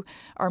think you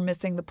are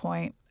missing the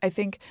point. I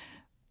think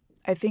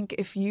I don't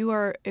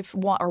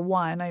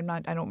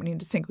need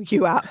to single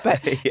you out, but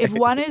if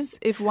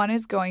one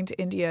is going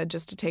to India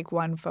just to take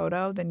one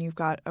photo, then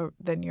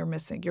you're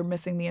missing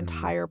the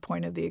entire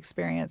point of the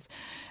experience.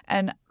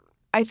 And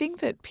I think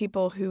that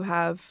people who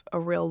have a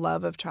real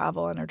love of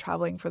travel and are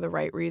traveling for the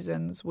right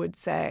reasons would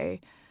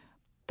say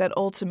that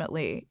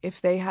ultimately,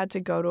 if they had to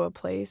go to a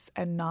place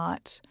and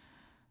not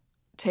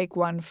take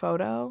one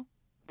photo,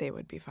 they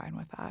would be fine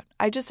with that.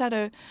 I just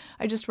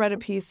read a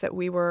piece that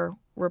we were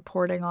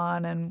reporting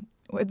on, and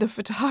the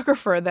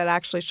photographer that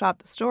actually shot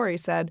the story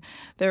said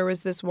there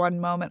was this one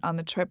moment on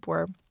the trip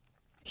where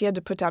he had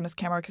to put down his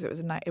camera because it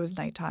was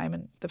nighttime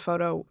and the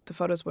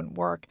photos wouldn't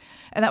work.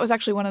 And that was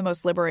actually one of the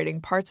most liberating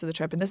parts of the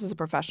trip. And this is a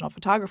professional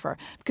photographer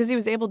because he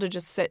was able to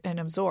just sit and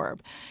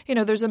absorb.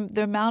 There's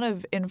the amount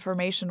of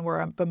information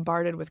we're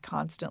bombarded with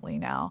constantly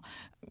now,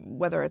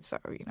 whether it's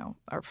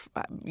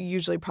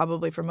usually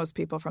probably for most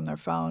people from their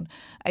phone.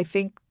 I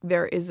think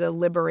there is a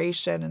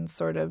liberation in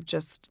sort of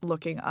just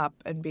looking up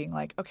and being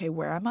like, okay,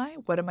 where am I?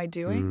 What am I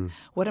doing?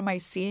 What am I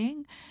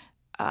seeing?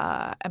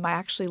 Am I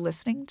actually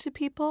listening to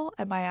people?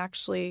 Am I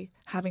actually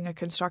having a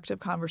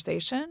constructive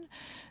conversation?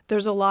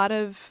 There's a lot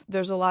of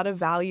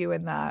value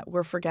in that.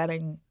 We're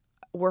forgetting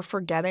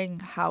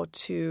how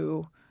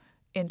to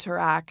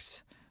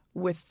interact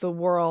with the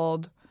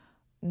world,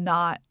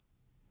 not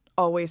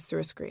always through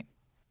a screen.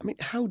 I mean,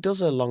 how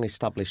does a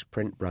long-established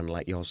print brand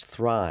like yours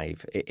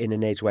thrive in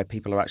an age where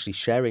people are actually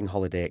sharing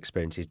holiday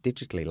experiences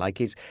digitally?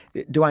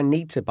 Do I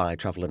need to buy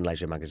Travel and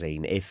Leisure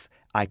magazine if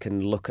I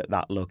can look at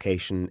that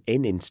location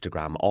in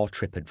Instagram or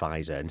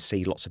TripAdvisor and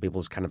see lots of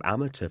people's kind of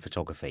amateur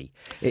photography?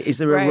 Is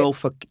there a role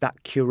for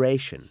that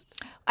curation?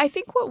 I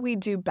think what we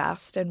do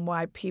best and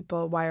why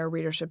our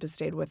readership has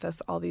stayed with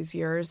us all these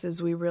years is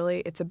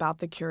it's about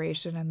the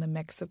curation and the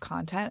mix of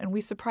content, and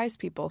we surprise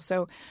people.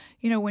 So,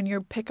 when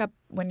you pick up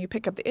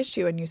the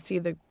issue and you see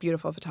the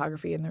beautiful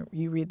photography and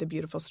you read the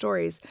beautiful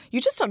stories,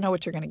 you just don't know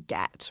what you're going to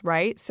get,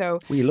 right? So,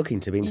 you're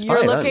looking to be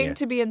inspired. You're looking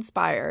to be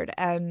inspired,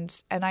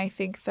 and I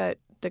think that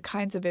the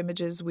kinds of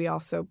images we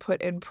also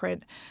put in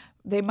print,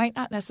 they might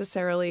not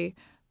necessarily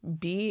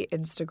be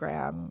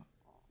Instagram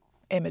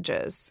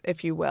images,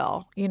 if you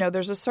will.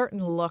 There's a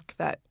certain look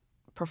that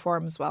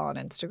performs well on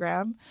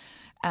Instagram.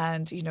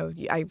 And,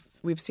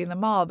 we've seen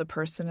them all, the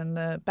person in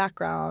the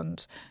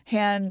background,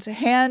 hand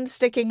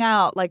sticking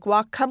out, like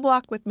come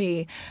walk with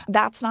me.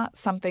 That's not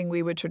something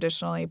we would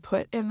traditionally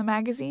put in the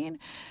magazine.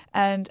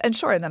 And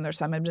sure, and then there's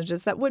some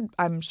images that would,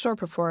 I'm sure,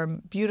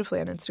 perform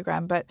beautifully on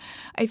Instagram. But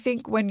I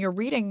think when you're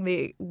reading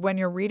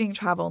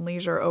Travel and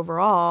Leisure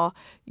overall,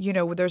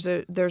 there's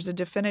a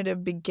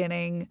definitive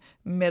beginning,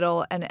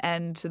 middle, and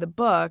end to the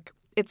book.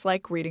 It's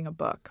like reading a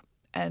book.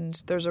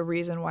 And there's a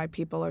reason why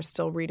people are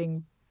still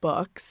reading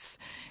books,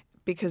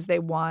 because they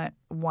want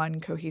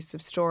one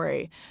cohesive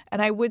story. And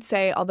I would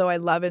say, although I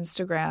love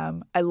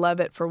Instagram, I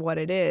love it for what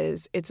it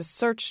is. It's a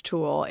search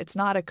tool. It's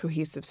not a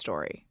cohesive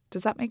story.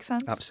 Does that make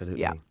sense?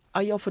 Absolutely. Yeah.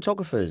 Are your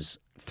photographers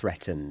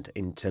threatened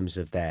in terms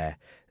of their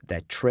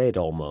trade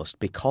almost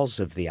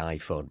because of the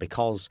iPhone?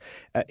 Because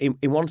in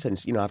one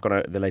sense, I've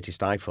got the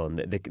latest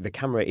iPhone. The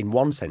camera in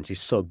one sense is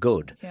so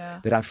good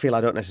that I feel I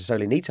don't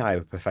necessarily need to hire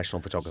a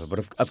professional photographer.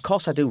 But of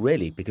course I do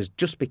really, because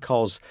just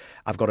because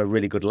I've got a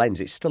really good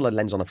lens, it's still a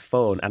lens on a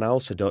phone, and I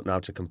also don't know how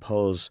to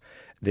compose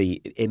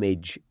the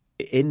image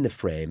in the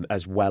frame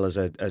as well as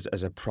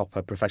a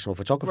proper professional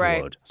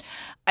photographer would.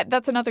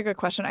 That's another good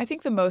question. I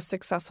think the most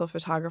successful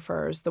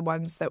photographers, the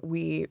ones that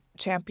we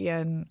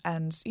champion,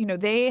 and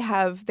they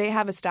have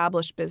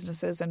established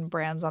businesses and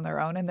brands on their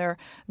own, and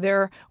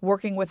they're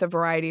working with a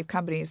variety of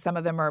companies. Some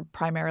of them are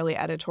primarily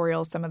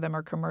editorial, some of them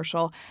are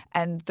commercial,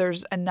 and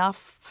there's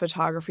enough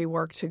photography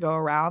work to go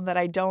around that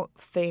I don't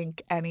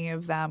think any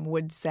of them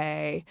would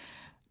say,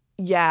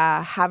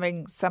 yeah,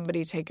 having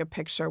somebody take a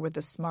picture with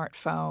a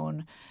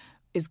smartphone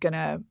is going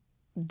to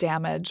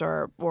damage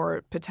or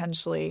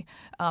potentially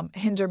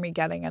hinder me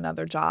getting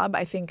another job.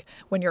 I think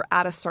when you're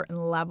at a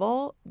certain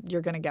level,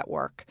 you're going to get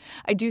work.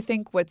 I do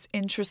think what's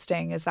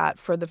interesting is that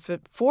for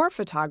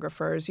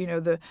photographers,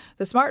 the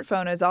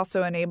smartphone has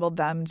also enabled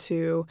them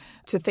to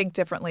think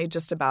differently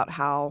just about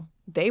how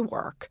they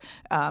work.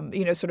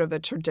 Sort of a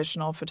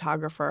traditional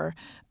photographer,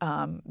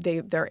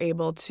 they're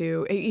able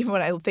to, even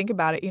when I think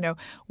about it,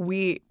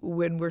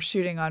 when we're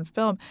shooting on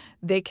film,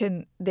 they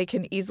can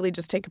easily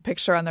just take a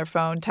picture on their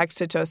phone,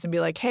 text it to us, and be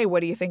like, "Hey,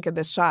 what do you think of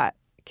this shot?"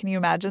 Can you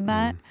imagine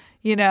that?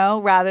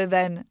 Rather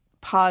than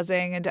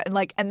pausing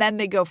and then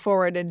they go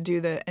forward and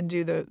do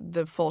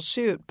the full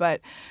shoot,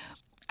 but.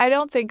 I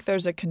don't think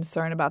there's a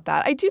concern about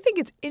that. I do think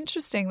it's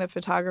interesting that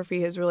photography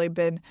has really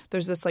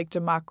there's this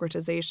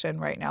democratization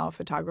right now of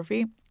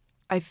photography.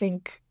 I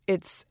think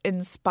it's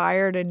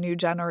inspired a new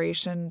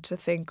generation to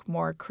think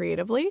more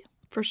creatively,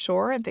 for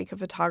sure, and think of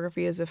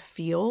photography as a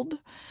field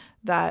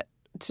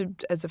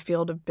as a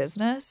field of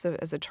business,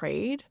 as a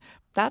trade.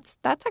 That's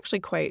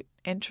actually quite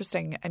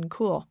interesting and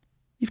cool.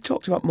 You've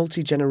talked about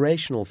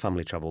multi-generational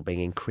family travel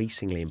being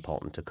increasingly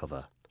important to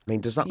cover. I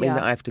mean, does that mean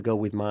that I have to go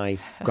with my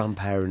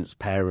grandparents,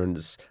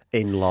 parents,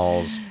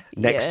 in-laws,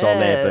 next-door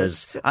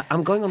neighbours?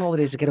 I'm going on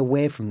holidays to get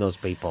away from those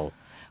people.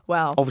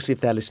 Well, obviously,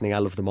 if they're listening, I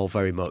love them all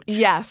very much.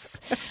 Yes.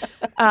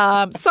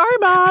 Sorry,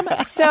 Mom.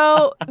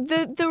 So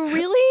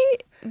the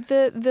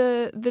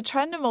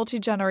trend of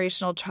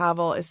multi-generational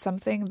travel is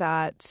something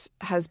that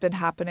has been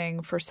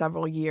happening for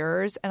several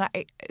years, and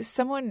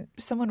someone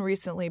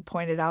recently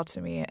pointed out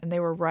to me, and they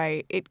were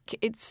right. It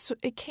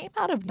came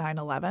out of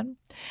 9/11,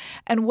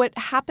 and what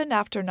happened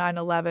after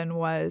 9/11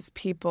 was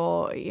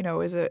people,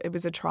 it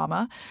was a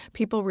trauma.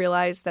 People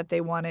realized that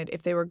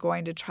if they were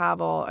going to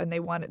travel and they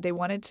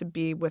wanted to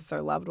be with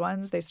their loved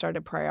ones, they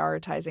started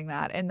prioritizing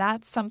that, and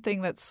that's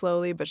something that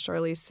slowly but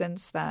surely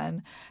since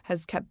then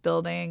has kept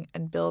building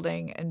and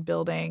building and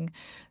building.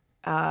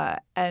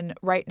 And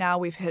right now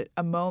we've hit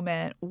a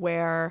moment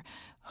where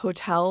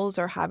hotels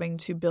are having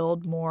to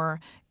build more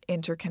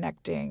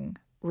interconnecting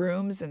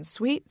rooms and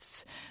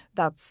suites.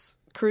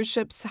 Cruise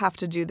ships have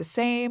to do the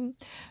same.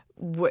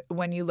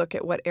 When you look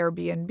at what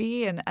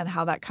Airbnb and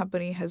how that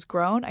company has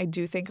grown, I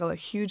do think a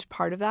huge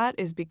part of that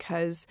is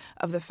because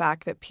of the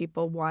fact that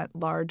people want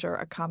larger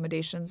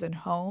accommodations in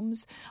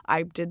homes.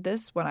 I did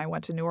this when I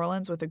went to New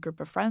Orleans with a group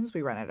of friends.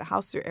 We rented a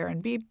house through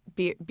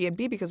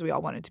Airbnb because we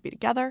all wanted to be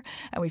together,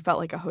 and we felt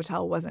like a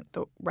hotel wasn't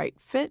the right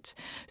fit.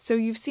 So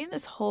you've seen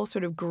this whole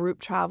sort of group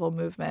travel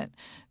movement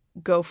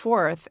go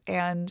forth,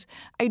 and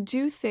I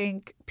do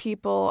think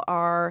people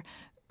are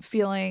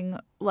feeling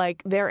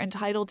like they're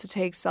entitled to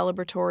take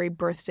celebratory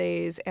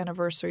birthdays,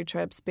 anniversary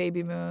trips,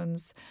 baby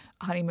moons.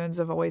 Honeymoons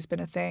have always been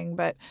a thing,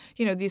 but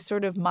these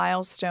sort of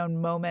milestone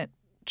moment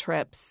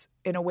trips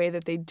in a way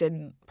that they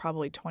didn't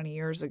probably 20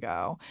 years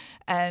ago.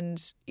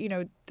 And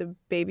the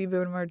baby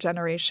boomer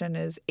generation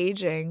is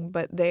aging,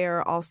 but they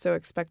are also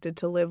expected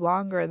to live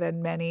longer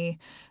than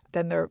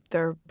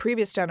their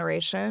previous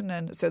generation,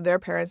 and so their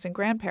parents and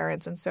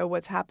grandparents. And so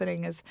what's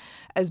happening is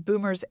as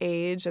boomers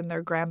age and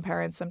their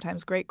grandparents,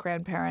 sometimes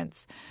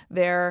great-grandparents,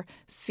 they're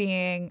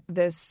seeing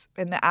this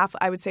in the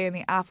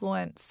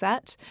affluent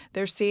set,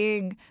 they're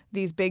seeing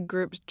these big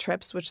group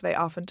trips, which they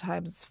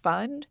oftentimes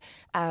fund,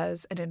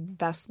 as an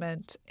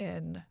investment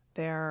in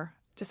their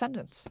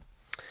descendants.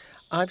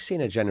 I've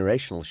seen a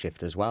generational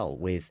shift as well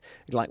with,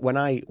 when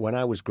I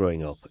was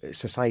growing up,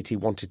 society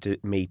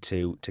wanted me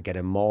to get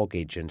a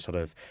mortgage and sort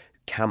of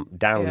camp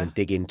down and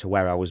dig into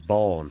where I was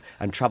born,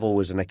 and travel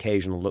was an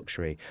occasional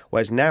luxury.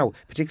 Whereas now,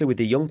 particularly with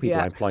the young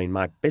people I employ in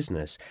my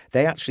business,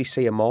 they actually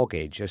see a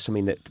mortgage as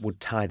something that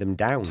would tie them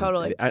down.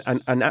 Totally.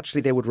 And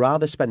actually they would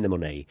rather spend the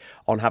money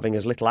on having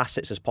as little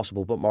assets as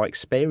possible but more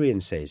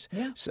experiences.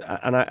 Yeah. So,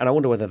 and I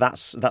wonder whether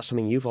that's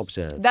something you've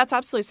observed. That's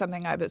absolutely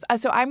something I've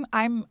observed. So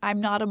I'm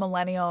not a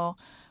millennial.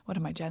 What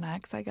am I, Gen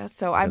X, I guess?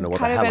 So I'm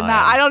kind of in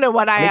that. I don't know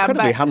what I am.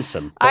 Incredibly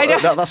handsome.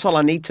 That's all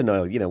I need to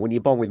know. When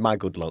you're born with my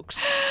good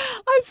looks,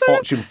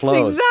 fortune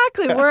flows.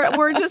 Exactly.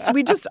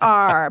 We just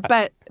are.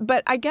 But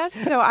I guess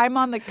so. I'm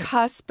on the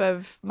cusp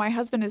of. My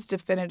husband is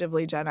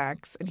definitively Gen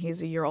X, and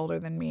he's a year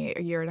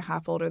and a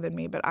half older than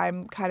me. But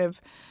I'm kind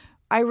of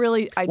I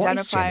really What is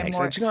identify Gen X?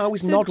 more. Do you know, I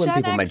always So nod when Gen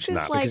people X mention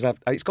is that like, because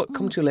it's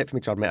come too late for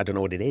me to admit I don't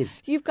know what it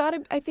is. you've got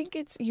to. I think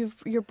it's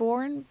you're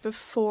born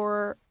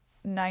before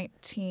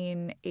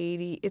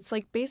 1980. It's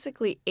like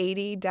basically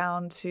 80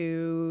 down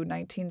to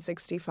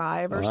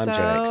 1965 or I'm Gen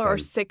X so, or then.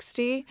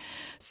 60.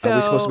 So Are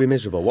we supposed to be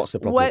miserable? What's the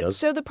problem with us?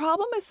 So the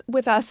problem is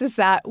with us is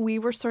that we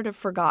were sort of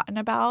forgotten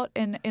about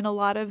in a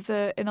lot of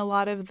the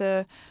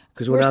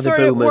Because we're neither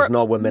boomers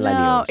nor we're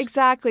millennials. No,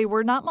 exactly.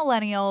 We're not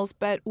millennials,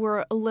 but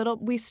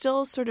we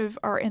still sort of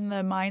are in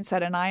the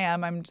mindset, and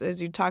I'm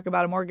as you talk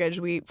about a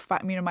mortgage,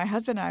 my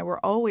husband and I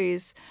were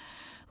always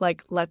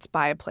like, let's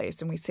buy a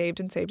place. And we saved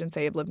and saved and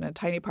saved, lived in a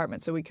tiny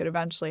apartment so we could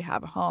eventually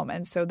have a home.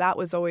 And so that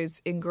was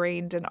always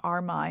ingrained in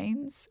our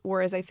minds.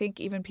 Whereas I think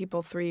even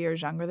people 3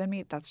 years younger than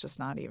me, that's just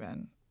not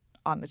even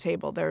on the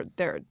table.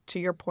 They're to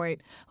your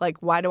point, like,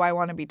 why do I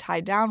want to be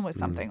tied down with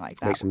something like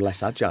that? Makes them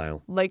less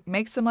agile.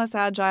 Makes them less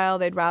agile.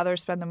 They'd rather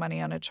spend the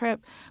money on a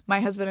trip. My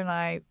husband and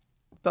I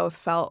both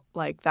felt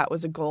like that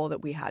was a goal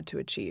that we had to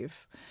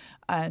achieve.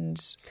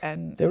 And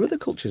there are other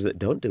cultures that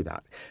don't do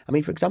that. I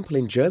mean, for example,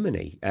 in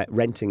Germany,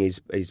 renting is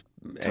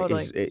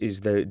Totally.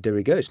 the de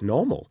rigueur. It's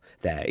normal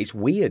there. It's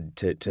weird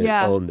to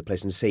Yeah. own the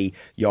place and see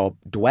your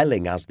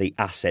dwelling as the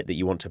asset that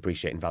you want to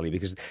appreciate and value.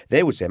 Because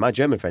they would say, my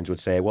German friends would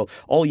say, well,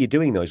 all you're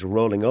doing though is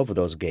rolling over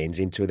those gains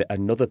into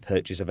another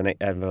purchase of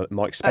a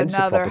more expensive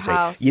Another property.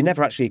 house. You're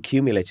never actually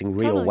accumulating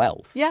real Totally.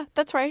 wealth. Yeah,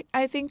 that's right.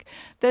 I think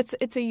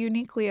it's a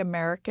uniquely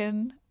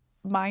American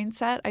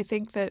mindset. I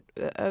think that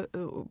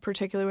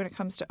particularly when it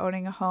comes to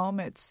owning a home,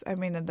 I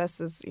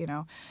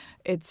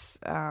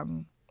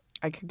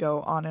could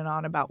go on and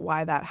on about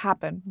why that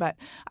happened, but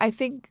I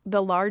think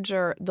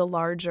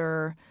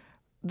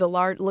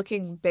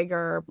looking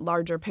bigger,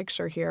 larger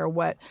picture here,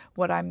 what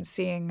I'm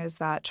seeing is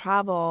that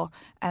travel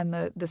and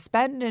the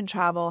spend in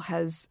travel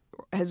has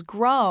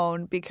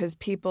grown because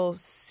people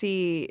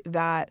see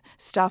that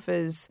stuff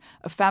is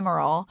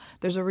ephemeral.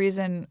 There's a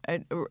reason,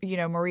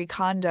 Marie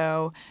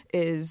Kondo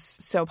is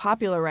so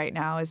popular right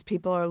now is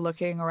people are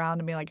looking around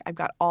and being like, I've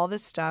got all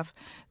this stuff.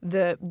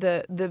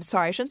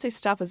 Sorry, I shouldn't say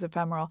stuff is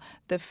ephemeral.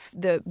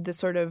 The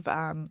sort of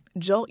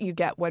jolt you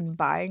get when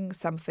buying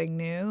something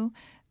new,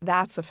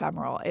 that's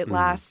ephemeral. It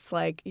lasts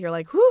you're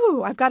like,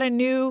 whoo, I've got a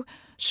new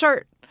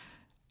shirt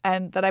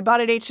and that I bought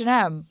at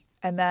H&M.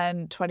 And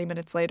then 20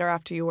 minutes later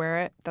after you wear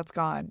it, that's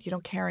gone. You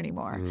don't care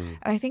anymore. And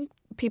I think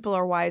people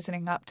are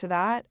wisening up to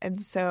that.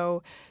 And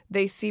so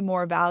they see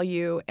more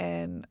value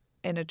in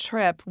a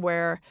trip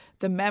where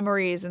the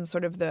memories and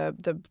sort of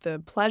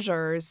the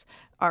pleasures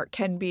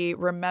can be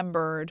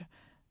remembered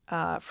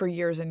for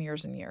years and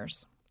years and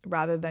years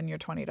rather than your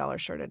 $20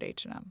 shirt at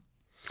H&M.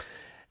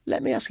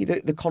 Let me ask you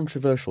the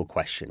controversial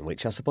question,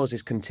 which I suppose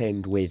is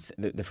contained with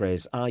the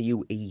phrase, are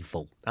you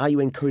evil? Are you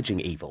encouraging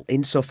evil?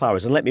 Insofar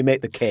as, and let me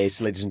make the case,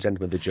 ladies and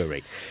gentlemen of the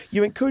jury,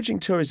 you're encouraging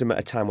tourism at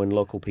a time when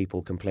local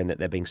people complain that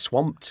they're being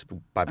swamped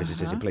by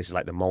visitors in places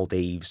like the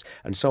Maldives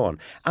and so on.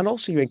 And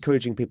also you're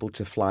encouraging people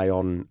to fly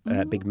on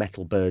big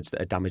metal birds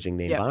that are damaging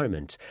the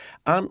environment.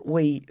 Aren't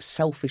we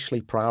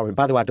selfishly prioritizing?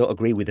 By the way, I don't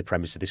agree with the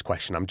premise of this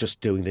question. I'm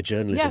just doing the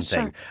journalism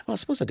thing. Sure. Well, I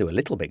suppose I do a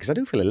little bit because I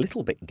do feel a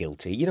little bit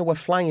guilty. You know, we're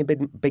flying in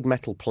big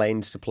metal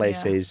planes to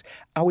places.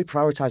 Are we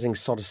prioritising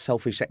sort of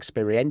selfish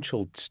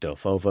experiential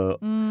stuff over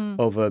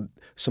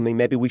something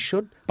maybe we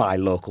should buy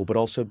local but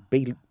also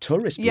be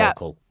tourist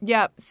local?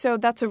 Yeah, so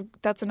that's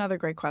another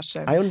great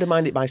question. I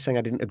undermined it by saying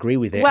I didn't agree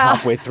with it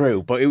halfway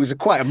through, but it was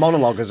quite a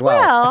monologue as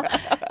well.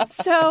 Well,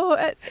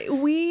 so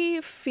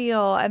we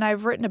feel, and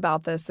I've written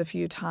about this a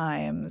few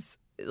times.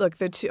 Look,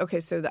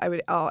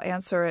 I'll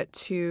answer it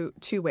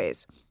two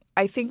ways.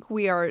 I think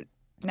we are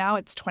now.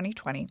 It's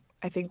 2020.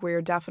 I think we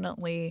are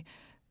definitely.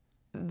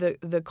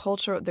 The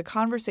culture, the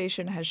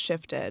conversation has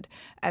shifted,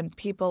 and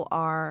people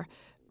are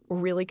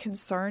really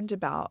concerned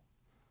about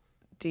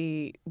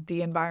the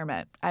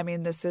environment. I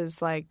mean, this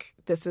is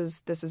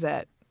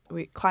it.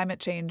 Climate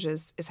change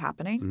is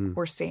happening.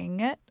 We're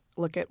seeing it.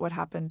 Look at what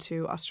happened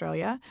to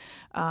Australia.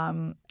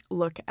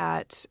 Look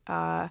at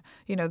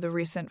the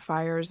recent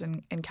fires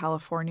in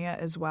California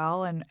as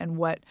well, and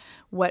what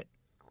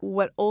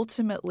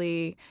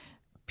ultimately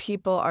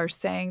people are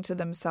saying to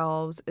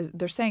themselves,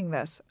 they're saying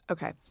this,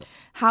 okay,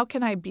 how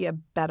can I be a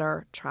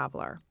better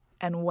traveler?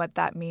 And what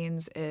that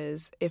means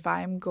is if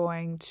I'm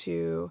going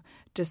to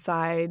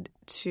decide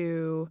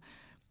to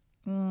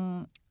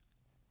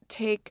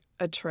take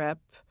a trip,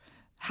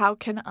 how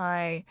can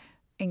I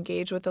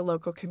engage with the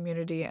local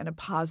community in a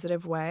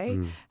positive way?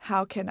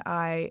 How can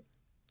I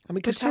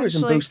because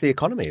tourism boosts the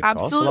economy, of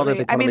course. Absolutely. A lot of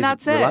economies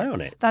that's rely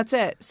on it. That's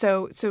it.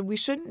 So we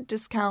shouldn't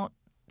discount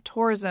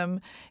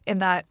tourism in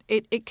that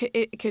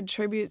it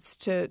contributes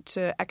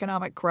to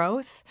economic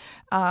growth.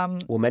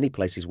 Well, many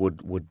places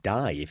would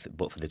die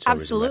but for the tourism.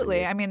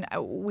 Absolutely. revenue. I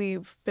mean,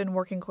 we've been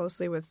working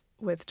closely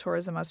with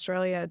Tourism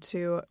Australia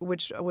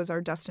which was our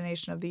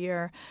destination of the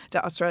year.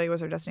 Australia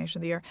was our destination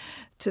of the year,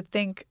 to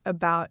think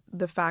about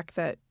the fact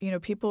that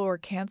people were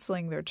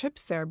canceling their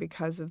trips there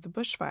because of the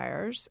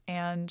bushfires,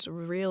 and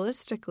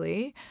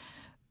realistically,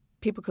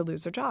 people could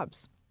lose their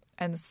jobs.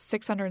 and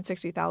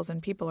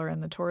 660,000 people are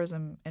in the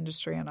tourism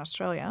industry in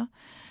Australia,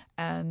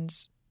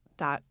 and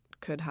that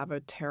could have a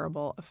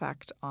terrible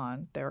effect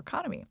on their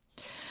economy.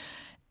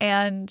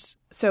 And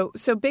so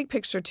big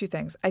picture, two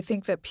things. I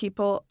think that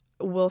people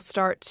will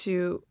start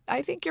to –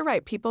 I think you're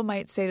right. People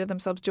might say to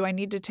themselves, do I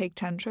need to take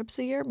 10 trips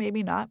a year?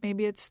 Maybe not.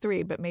 Maybe it's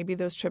 3, but maybe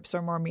those trips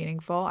are more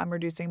meaningful. I'm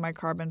reducing my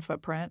carbon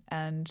footprint,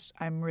 and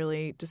I'm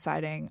really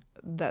deciding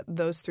that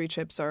those 3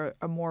 trips are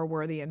a more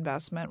worthy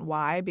investment.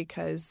 Why?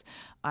 Because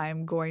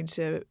I'm going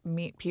to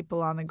meet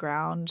people on the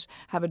ground,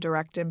 have a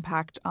direct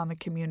impact on the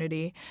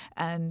community,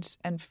 and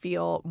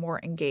feel more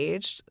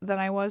engaged than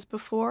I was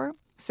before.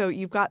 So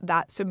you've got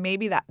that. So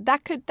maybe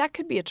that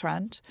could be a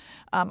trend.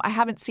 I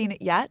haven't seen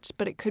it yet,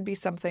 but it could be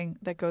something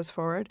that goes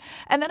forward.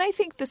 And then I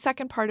think the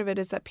second part of it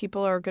is that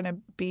people are going to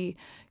be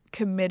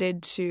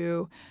committed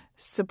to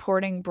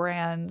supporting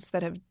brands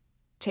that have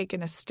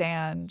taken a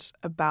stand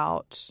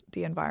about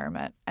the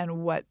environment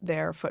and what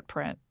their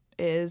footprint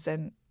is,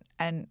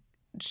 and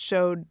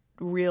showed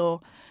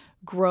real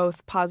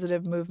growth,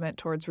 positive movement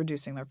towards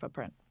reducing their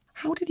footprint.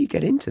 How did you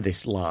get into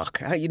this lark?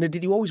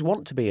 Did you always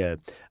want to be a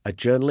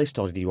journalist,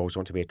 or did you always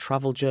want to be a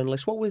travel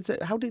journalist? What was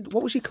it?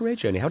 What was your career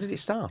journey? How did it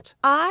start?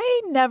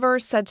 I never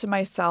said to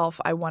myself,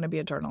 I want to be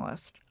a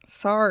journalist.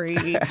 Sorry.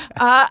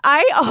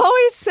 I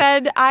always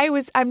said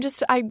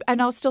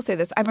and I'll still say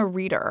this, I'm a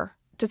reader.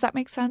 Does that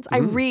make sense? I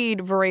read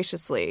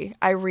voraciously.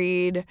 I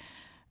read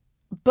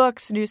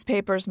books,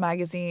 newspapers,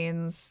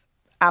 magazines,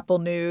 Apple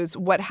News,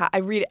 I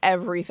read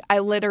everything. I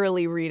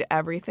literally read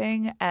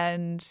everything.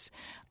 And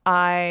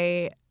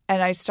I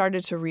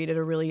started to read at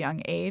a really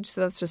young age.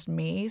 So that's just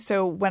me.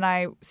 So when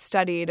I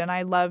studied, and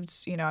I loved,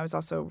 I was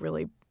also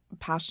really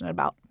passionate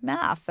about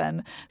math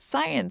and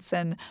science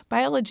and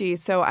biology.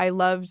 So I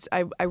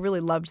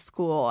really loved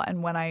school.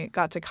 And when I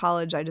got to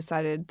college, I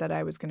decided that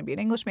I was going to be an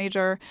English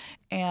major,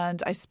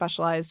 and I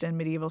specialized in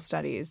medieval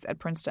studies at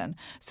Princeton.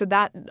 So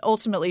that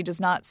ultimately does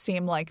not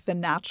seem like the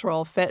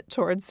natural fit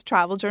towards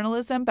travel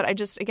journalism. But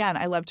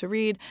I love to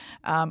read.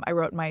 I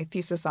wrote my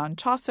thesis on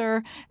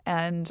Chaucer,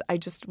 and I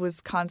just was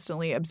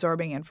constantly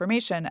absorbing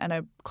information. And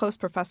a close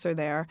professor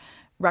there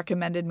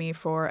recommended me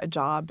for a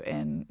job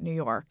in New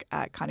York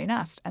at Condé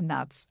Nast, and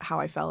that's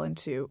how I fell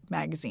into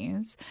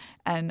magazines.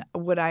 And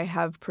would I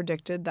have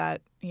predicted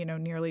that,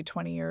 nearly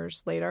 20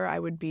 years later I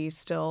would be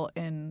still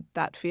in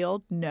that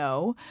field?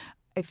 No.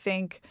 I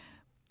think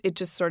it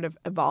just sort of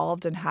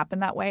evolved and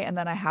happened that way, and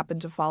then I happened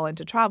to fall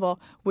into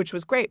travel, which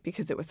was great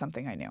because it was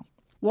something I knew.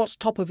 What's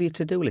top of your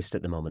to-do list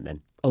at the moment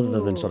then,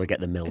 other than sort of get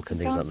the milk and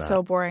things like that? It sounds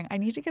so boring. I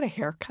need to get a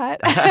haircut.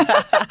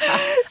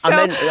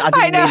 I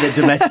didn't mean the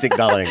domestic,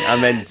 darling.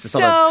 I meant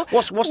sort of,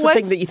 what's the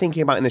thing that you're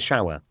thinking about in the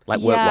shower,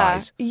 like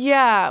work-wise?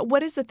 Yeah.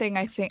 What is the thing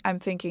I'm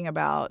thinking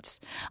about?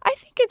 I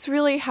think it's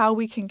really how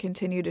we can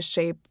continue to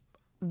shape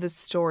the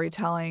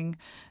storytelling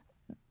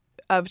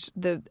of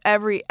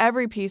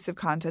every piece of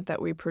content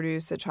that we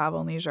produce at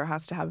Travel + Leisure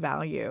has to have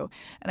value.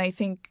 And I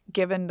think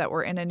given that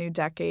we're in a new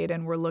decade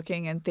and we're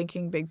looking and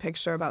thinking big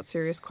picture about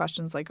serious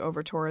questions like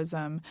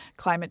over-tourism,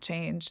 climate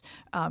change,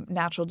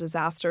 natural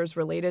disasters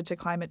related to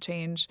climate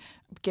change,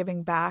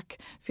 giving back,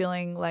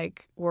 feeling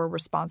like we're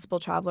responsible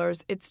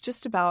travelers, it's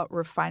just about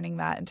refining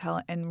that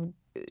and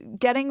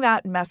getting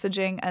that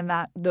messaging and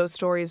those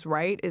stories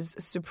right is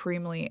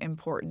supremely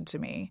important to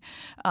me.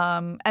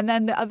 And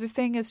then the other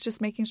thing is just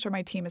making sure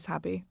my team is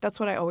happy. That's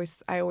what I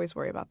always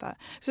worry about that.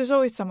 So there's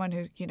always someone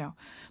who,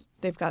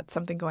 they've got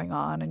something going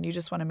on, and you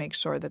just want to make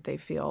sure that they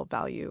feel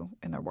value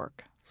in their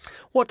work.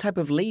 What type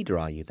of leader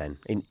are you then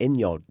in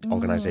your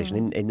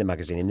organisation, in the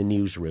magazine, in the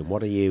newsroom?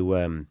 What are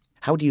you?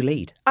 How do you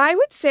lead? I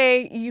would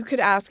say you could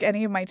ask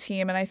any of my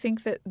team, and I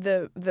think that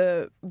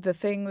the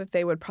thing that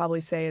they would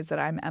probably say is that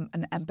I'm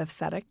an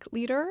empathetic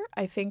leader.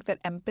 I think that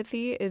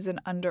empathy is an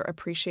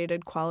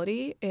underappreciated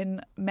quality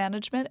in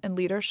management and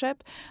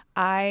leadership.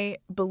 I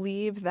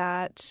believe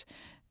that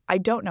I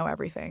don't know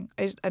everything,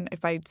 and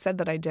if I said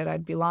that I did,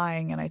 I'd be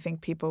lying. And I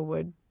think people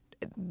would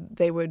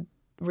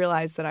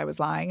realize that I was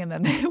lying, and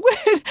then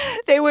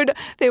they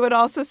would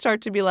also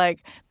start to be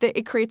like,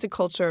 it creates a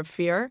culture of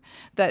fear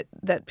that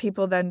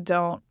people then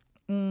don't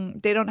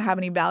have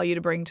any value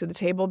to bring to the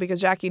table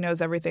because Jackie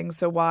knows everything.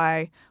 So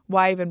why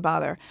even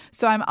bother?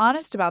 So I'm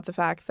honest about the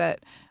fact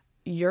that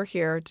you're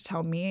here to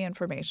tell me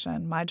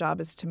information. My job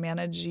is to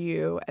manage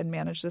you and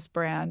manage this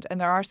brand. And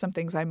there are some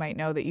things I might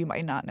know that you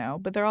might not know,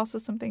 but there are also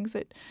some things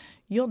that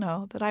you'll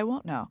know that I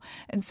won't know.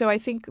 And so I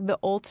think the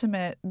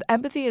ultimate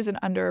empathy is an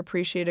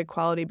underappreciated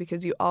quality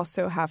because you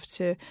also have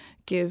to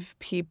give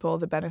people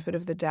the benefit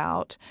of the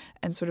doubt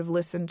and sort of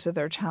listen to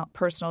their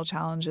personal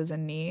challenges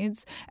and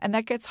needs. And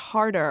that gets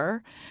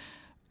harder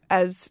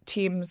as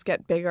teams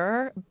get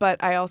bigger.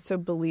 But I also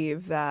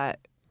believe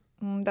that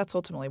that's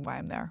ultimately why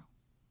I'm there.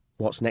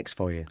 What's next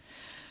for you?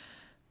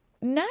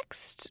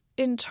 Next,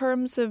 in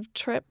terms of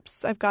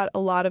trips, I've got a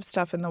lot of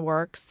stuff in the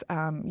works.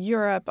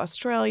 Europe,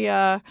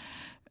 Australia,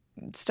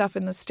 stuff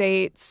in the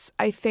States.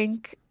 I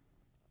think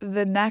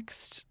the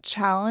next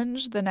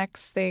challenge, the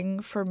next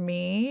thing for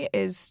me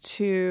is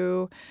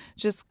to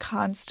just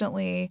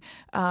constantly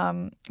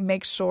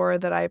make sure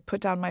that I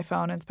put down my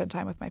phone and spend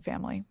time with my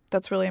family.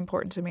 That's really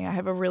important to me. I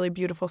have a really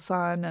beautiful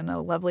son and a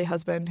lovely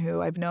husband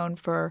who I've known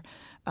for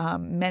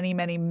many,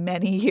 many,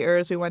 many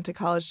years. We went to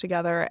college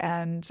together,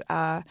 and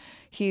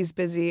he's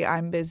busy,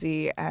 I'm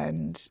busy,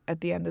 and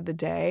at the end of the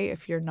day,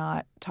 if you're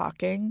not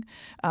talking,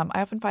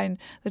 I often find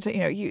that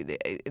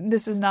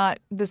this is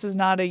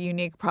not a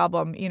unique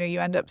problem.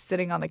 You end up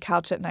sitting on the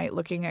couch at night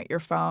looking at your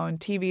phone,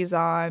 TV's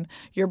on,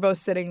 you're both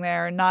sitting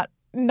there and not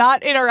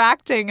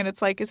interacting, and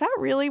it's like, is that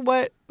really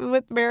what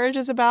marriage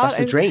is about? That's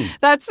the dream.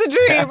 That's the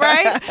dream,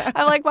 right?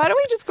 I'm like, why don't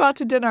we just go out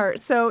to dinner?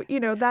 So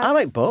that's I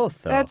like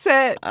both, though. That's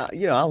it.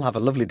 I'll have a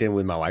lovely dinner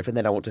with my wife, and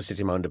then I want to sit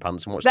in my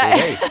underpants and watch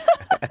TV.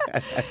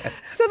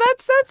 So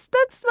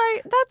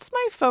that's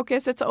my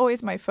focus. It's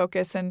always my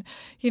focus, and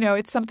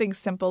it's something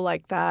simple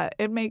like that.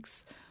 It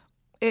makes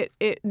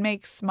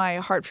my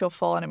heart feel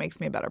full, and it makes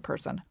me a better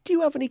person. Do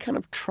you have any kind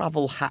of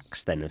travel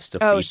hacks then of stuff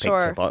that you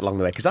picked up along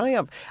the way? Because I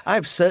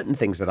have certain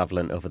things that I've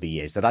learned over the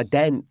years that I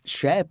daren't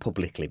share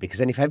publicly, because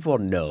then if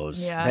everyone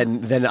knows,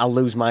 then I'll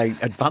lose my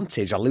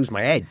advantage. I'll lose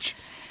my edge.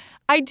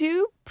 I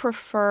do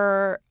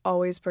prefer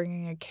always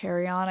bringing a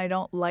carry-on. I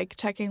don't like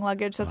checking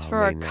luggage. That's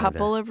for a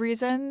couple of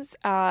reasons.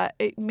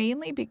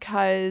 Mainly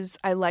because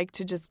I like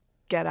to just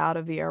get out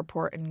of the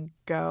airport and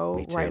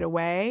go right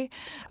away.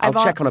 I'll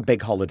check on a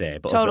big holiday,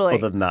 but totally.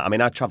 Other than that, I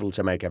mean, I travel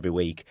to America every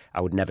week.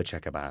 I would never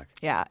check a bag.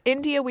 Yeah.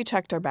 India, we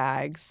checked our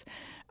bags.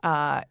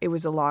 It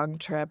was a long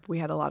trip. We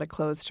had a lot of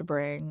clothes to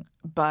bring.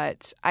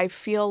 But I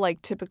feel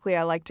like typically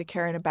I like to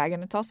carry in a bag.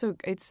 And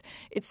it's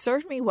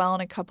served me well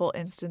in a couple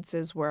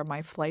instances where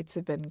my flights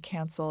have been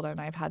canceled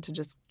and I've had to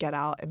just get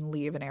out and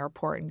leave an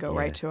airport and go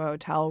right to a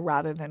hotel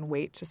rather than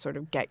wait to sort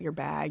of get your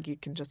bag. You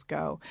can just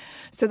go.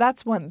 So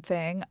that's one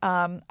thing.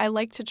 I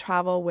like to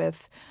travel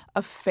with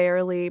a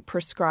fairly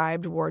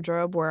prescribed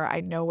wardrobe where I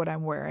know what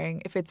I'm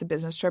wearing if it's a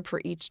business trip for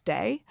each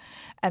day.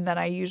 And then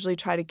I usually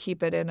try to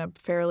keep it in a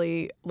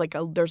fairly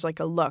there's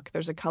a look,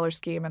 there's a color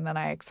scheme, and then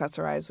I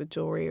accessorize with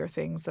jewelry or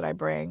things that I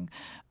bring.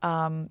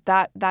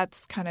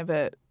 That's kind of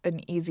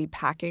an easy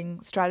packing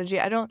strategy.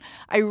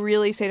 I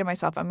really say to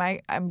myself,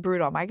 I'm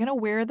brutal. Am I going to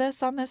wear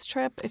this on this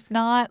trip? If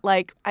not,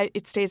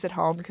 it stays at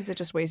home because it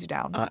just weighs you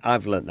down.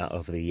 I've learned that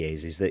over the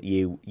years, is that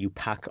you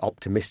pack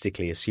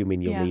optimistically,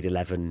 assuming you'll need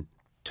 11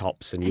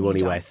 tops and you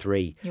only wear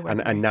 3.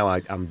 And now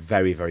I'm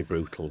very, very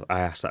brutal.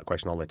 I ask that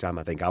question all the time.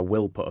 I think I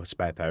will put a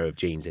spare pair of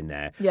jeans in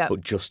there, but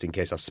just in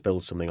case I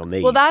spill something on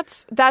these. Well,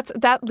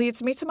 that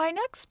leads me to my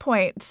next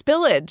point,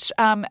 spillage.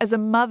 As a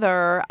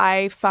mother,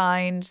 I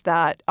find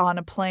that on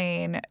a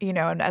plane,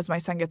 and as my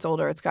son gets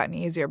older, it's gotten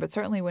easier. But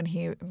certainly when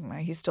he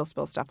still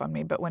spills stuff on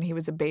me. But when he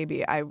was a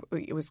baby,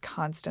 it was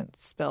constant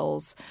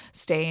spills,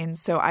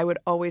 stains. So I would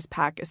always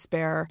pack a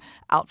spare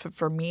outfit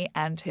for me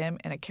and him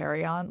in a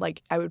carry-on.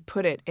 I would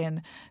put it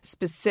in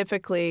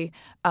specifically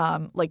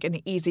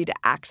an easy to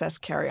access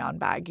carry-on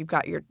bag. You've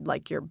got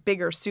your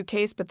bigger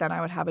suitcase, but then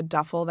I would have a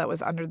duffel that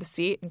was under the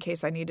seat in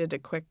case I needed to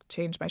quick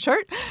change my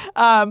shirt.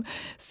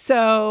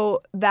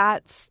 So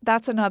that's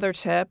another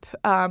tip.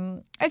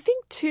 I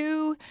think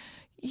too,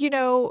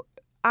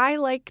 I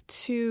like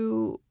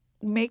to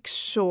make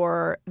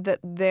sure that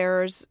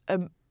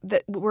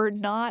that we're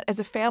not, as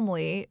a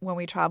family, when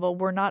we travel,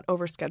 we're not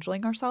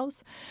overscheduling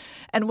ourselves.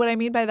 And what I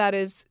mean by that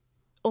is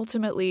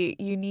ultimately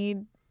you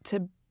need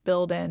to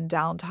build in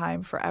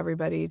downtime for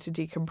everybody to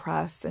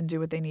decompress and do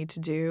what they need to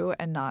do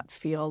and not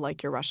feel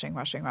like you're rushing.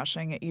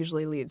 It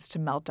usually leads to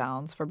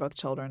meltdowns for both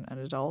children and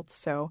adults.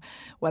 So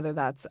whether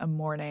that's a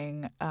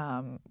morning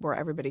where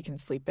everybody can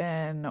sleep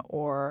in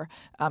or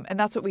and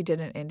that's what we did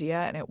in India,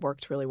 and it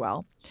worked really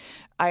well.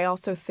 I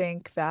also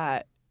think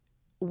that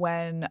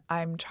when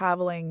I'm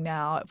traveling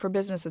now, for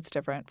business it's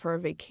different. For a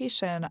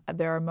vacation,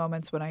 there are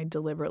moments when I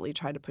deliberately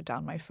try to put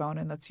down my phone,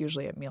 and that's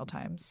usually at meal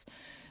times.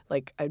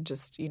 I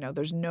just,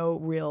 there's no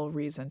real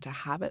reason to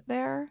have it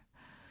there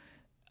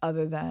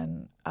other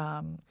than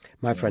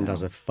my friend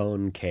has a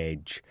phone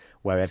cage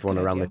where everyone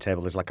around the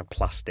table is like a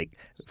plastic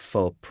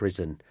faux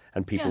prison,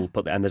 and people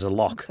and there's a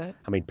lock.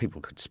 I mean,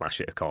 people could smash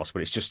it, of course,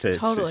 but it's just a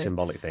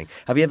symbolic thing.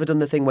 Have you ever done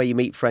the thing where you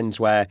meet friends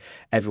where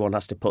everyone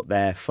has to put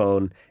their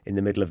phone in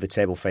the middle of the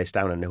table face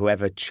down, and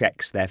whoever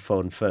checks their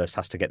phone first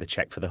has to get the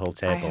check for the whole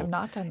table? I have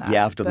not done that.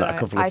 Yeah, I've done that a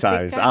couple of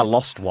times. I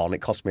lost one.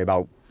 It cost me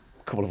about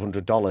a couple of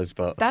 $100,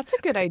 but that's a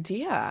good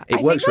idea.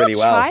 It works really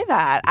well. I think I'll try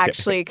that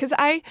actually, because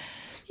I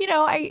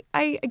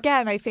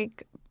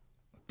think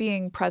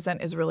being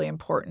present is really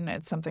important.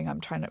 It's something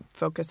I'm trying to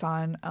focus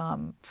on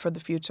for the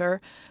future.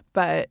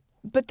 But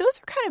those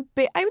are kind of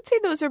big. I would say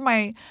those are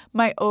my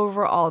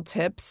overall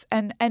tips,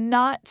 and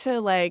not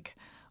to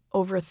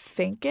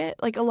overthink it.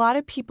 A lot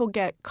of people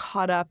get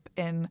caught up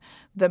in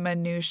the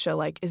minutia.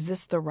 Is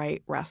this the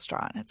right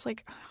restaurant? It's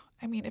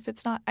I mean, if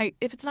it's not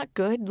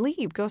good,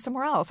 leave, go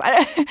somewhere else.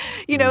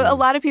 A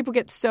lot of people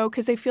get so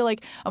because they feel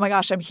like, oh my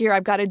gosh, I'm here.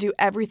 I've got to do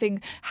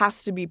everything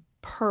has to be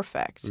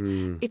perfect.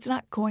 It's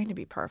not going to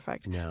be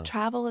perfect. No.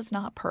 Travel is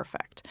not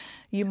perfect.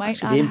 You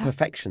might Actually, the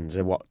imperfections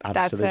are what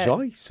adds to the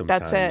joy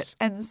sometimes. That's it.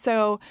 And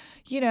so,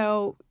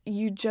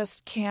 you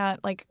just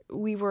can't, like,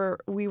 we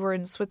were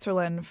in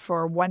Switzerland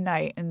for one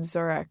night in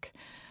Zurich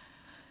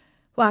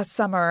last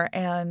summer,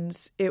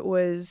 and it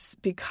was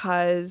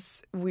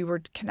because we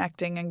were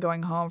connecting and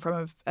going home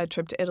from a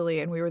trip to Italy,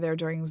 and we were there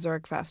during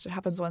Zurich Fest. It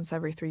happens once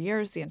every 3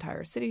 years. The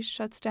entire city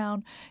shuts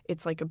down.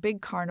 It's like a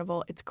big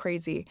carnival. It's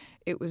crazy.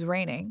 It was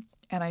raining.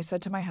 And I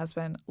said to my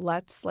husband,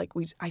 I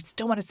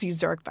still want to see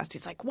Zurich Fest.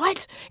 He's like,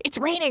 what? It's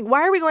raining.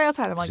 Why are we going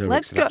outside? I'm like,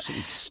 let's go.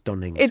 Absolutely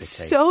stunning It's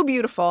city. so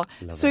beautiful.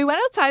 Love We went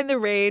outside in the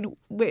rain.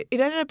 It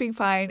ended up being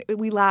fine.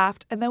 We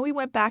laughed. And then we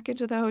went back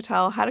into the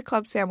hotel, had a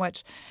club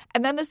sandwich.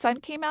 And then the sun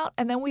came out.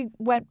 And then we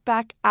went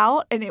back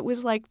out. And it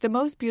was like the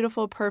most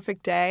beautiful,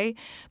 perfect day.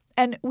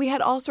 And we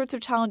had all sorts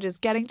of challenges.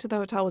 Getting to the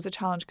hotel was a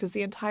challenge because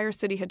the entire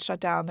city had shut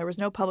down. There was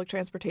no public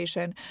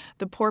transportation.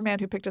 The poor man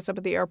who picked us up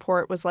at the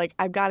airport was like,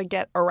 I've got to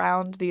get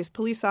around these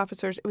police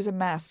officers. It was a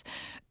mess.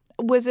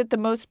 Was it the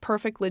most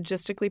perfect,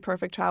 logistically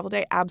perfect travel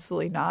day?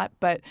 Absolutely not.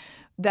 But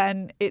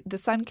then the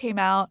sun came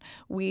out.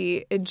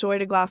 We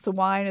enjoyed a glass of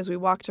wine as we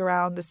walked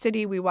around the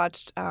city. We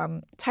watched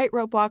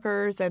tightrope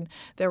walkers, and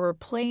there were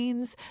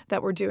planes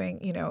that were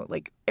doing,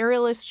 like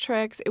aerialist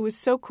tricks. It was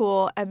so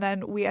cool. And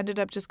then we ended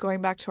up just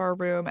going back to our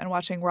room and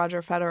watching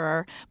Roger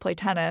Federer play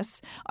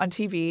tennis on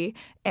TV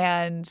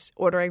and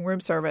ordering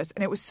room service.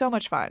 And it was so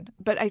much fun.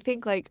 But I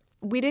think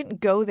we didn't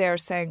go there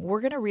saying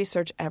we're going to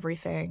research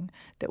everything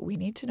that we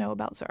need to know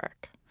about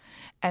Zurich,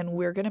 and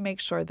we're going to make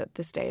sure that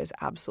this day is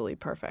absolutely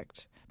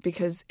perfect,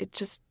 because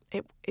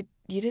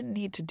you didn't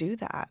need to do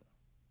that.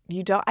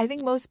 You don't. I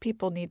think most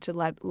people need to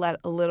let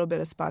a little bit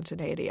of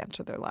spontaneity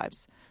enter their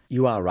lives.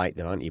 You are right,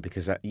 though, aren't you?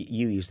 Because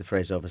you used the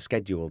phrase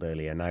overscheduled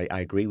earlier, and I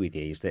agree with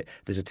you, is that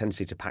there's a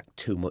tendency to pack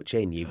too much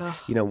in.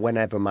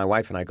 Whenever my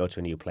wife and I go to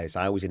a new place,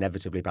 I always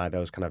inevitably buy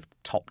those kind of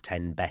top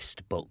 10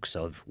 best books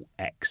of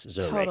X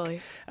Zurich.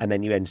 Totally. And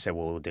then you end say,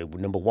 well, we'll do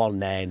number 1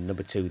 then,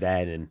 number 2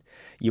 then, and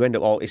you end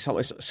up,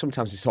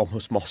 sometimes it's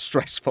almost more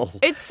stressful.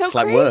 It's so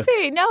like crazy.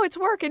 Work. No, it's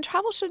work, and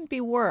travel shouldn't be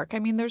work. I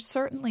mean, there's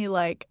certainly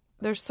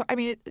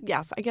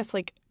yes, I guess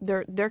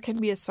there can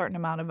be a certain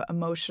amount of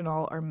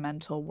emotional or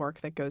mental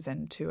work that goes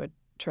into a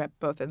trip,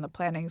 both in the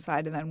planning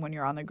side and then when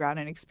you're on the ground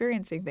and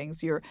experiencing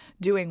things, you're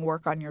doing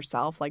work on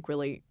yourself. Like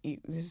really,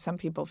 some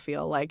people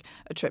feel like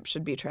a trip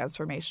should be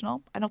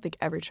transformational. I don't think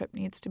every trip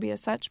needs to be as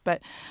such,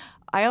 but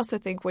I also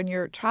think when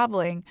you're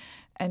traveling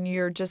and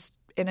you're just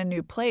in a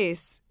new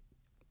place,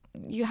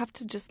 you have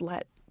to just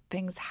let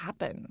things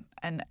happen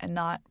and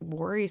not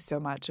worry so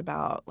much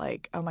about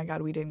like, oh my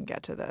God, we didn't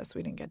get to this,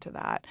 we didn't get to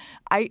that.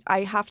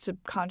 I have to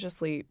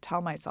consciously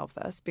tell myself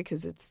this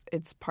because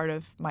it's part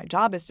of my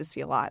job is to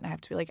see a lot. And I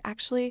have to be like,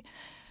 actually,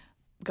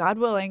 God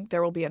willing,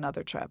 there will be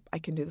another trip. I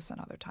can do this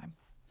another time.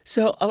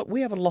 So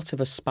we have a lot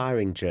of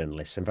aspiring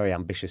journalists and very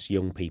ambitious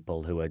young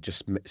people who are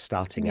just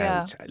starting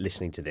out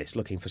listening to this,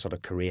 looking for sort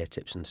of career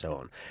tips and so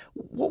on.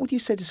 What would you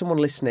say to someone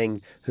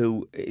listening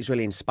who is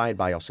really inspired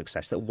by your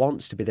success that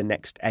wants to be the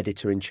next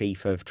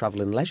editor-in-chief of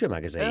Travel and Leisure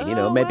magazine?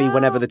 Maybe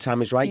whenever the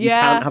time is right.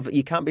 Yeah.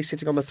 You can't be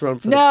sitting on the throne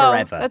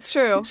forever. That's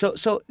true.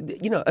 So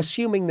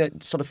assuming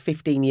that sort of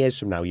 15 years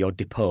from now you're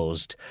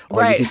deposed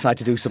or you decide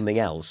to do something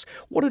else,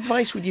 what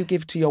advice would you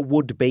give to your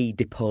would-be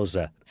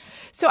deposer?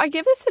 So I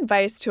give this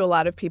advice to a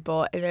lot of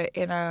people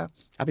in a.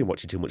 I've been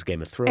watching too much Game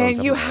of Thrones.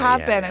 And you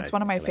have been. It's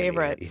one of my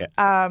favorites.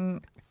 Yeah.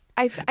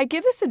 I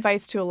give this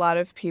advice to a lot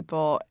of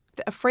people.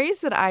 A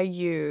phrase that I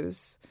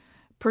use,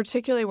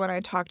 particularly when I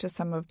talk to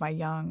some of my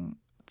young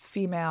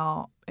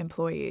female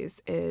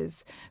employees,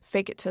 is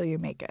fake it till you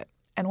make it.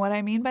 And what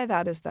I mean by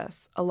that is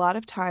this. A lot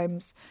of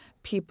times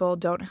people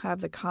don't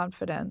have the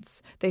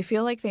confidence. They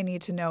feel like they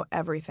need to know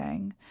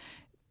everything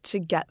to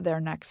get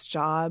their next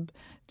job,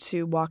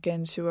 to walk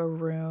into a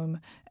room,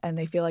 and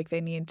they feel like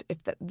they need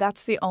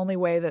that's the only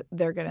way that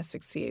they're going to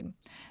succeed.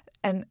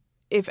 And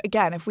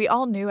if we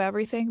all knew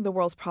everything, the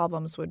world's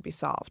problems would be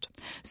solved.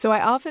 So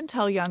I often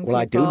tell young people...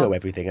 Well, I do know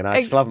everything, and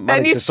I still haven't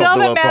managed to solve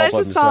the world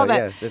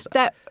problems.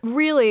 That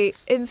really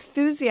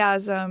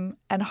enthusiasm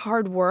and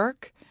hard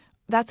work,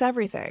 that's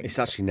everything. It's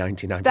actually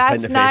 99%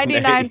 That's of it,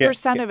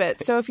 99% of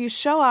it. So if you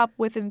show up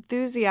with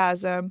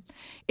enthusiasm,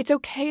 it's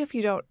okay if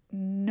you don't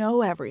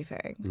know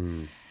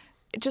everything.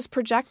 Just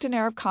project an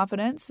air of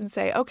confidence and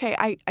say, okay,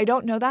 I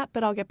don't know that,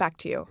 but I'll get back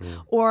to you.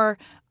 Or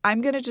I'm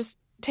going to just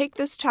take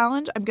this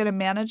challenge. I'm going to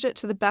manage it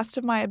to the best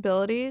of my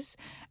abilities.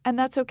 And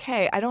that's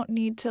okay. I don't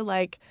need to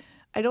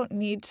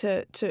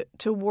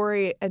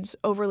worry and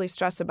overly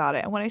stress about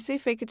it. And when I say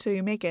fake it till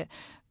you make it,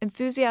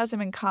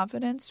 enthusiasm and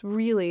confidence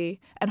really,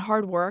 and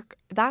hard work,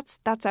 that's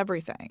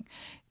everything.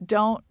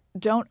 Don't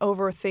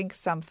overthink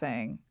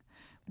something.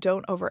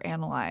 Don't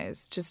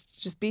overanalyze.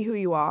 Just be who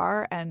you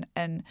are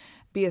and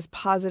be as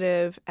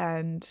positive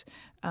and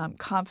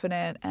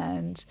confident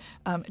and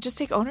just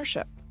take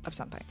ownership of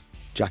something.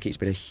 Jackie, it's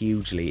been a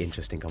hugely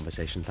interesting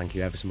conversation. Thank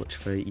you ever so much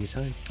for your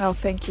time. Oh,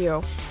 thank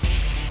you.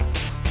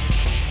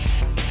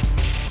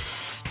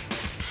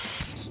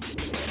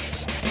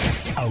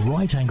 A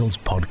Right Angles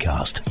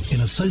podcast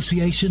in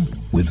association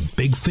with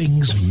Big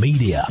Things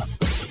Media.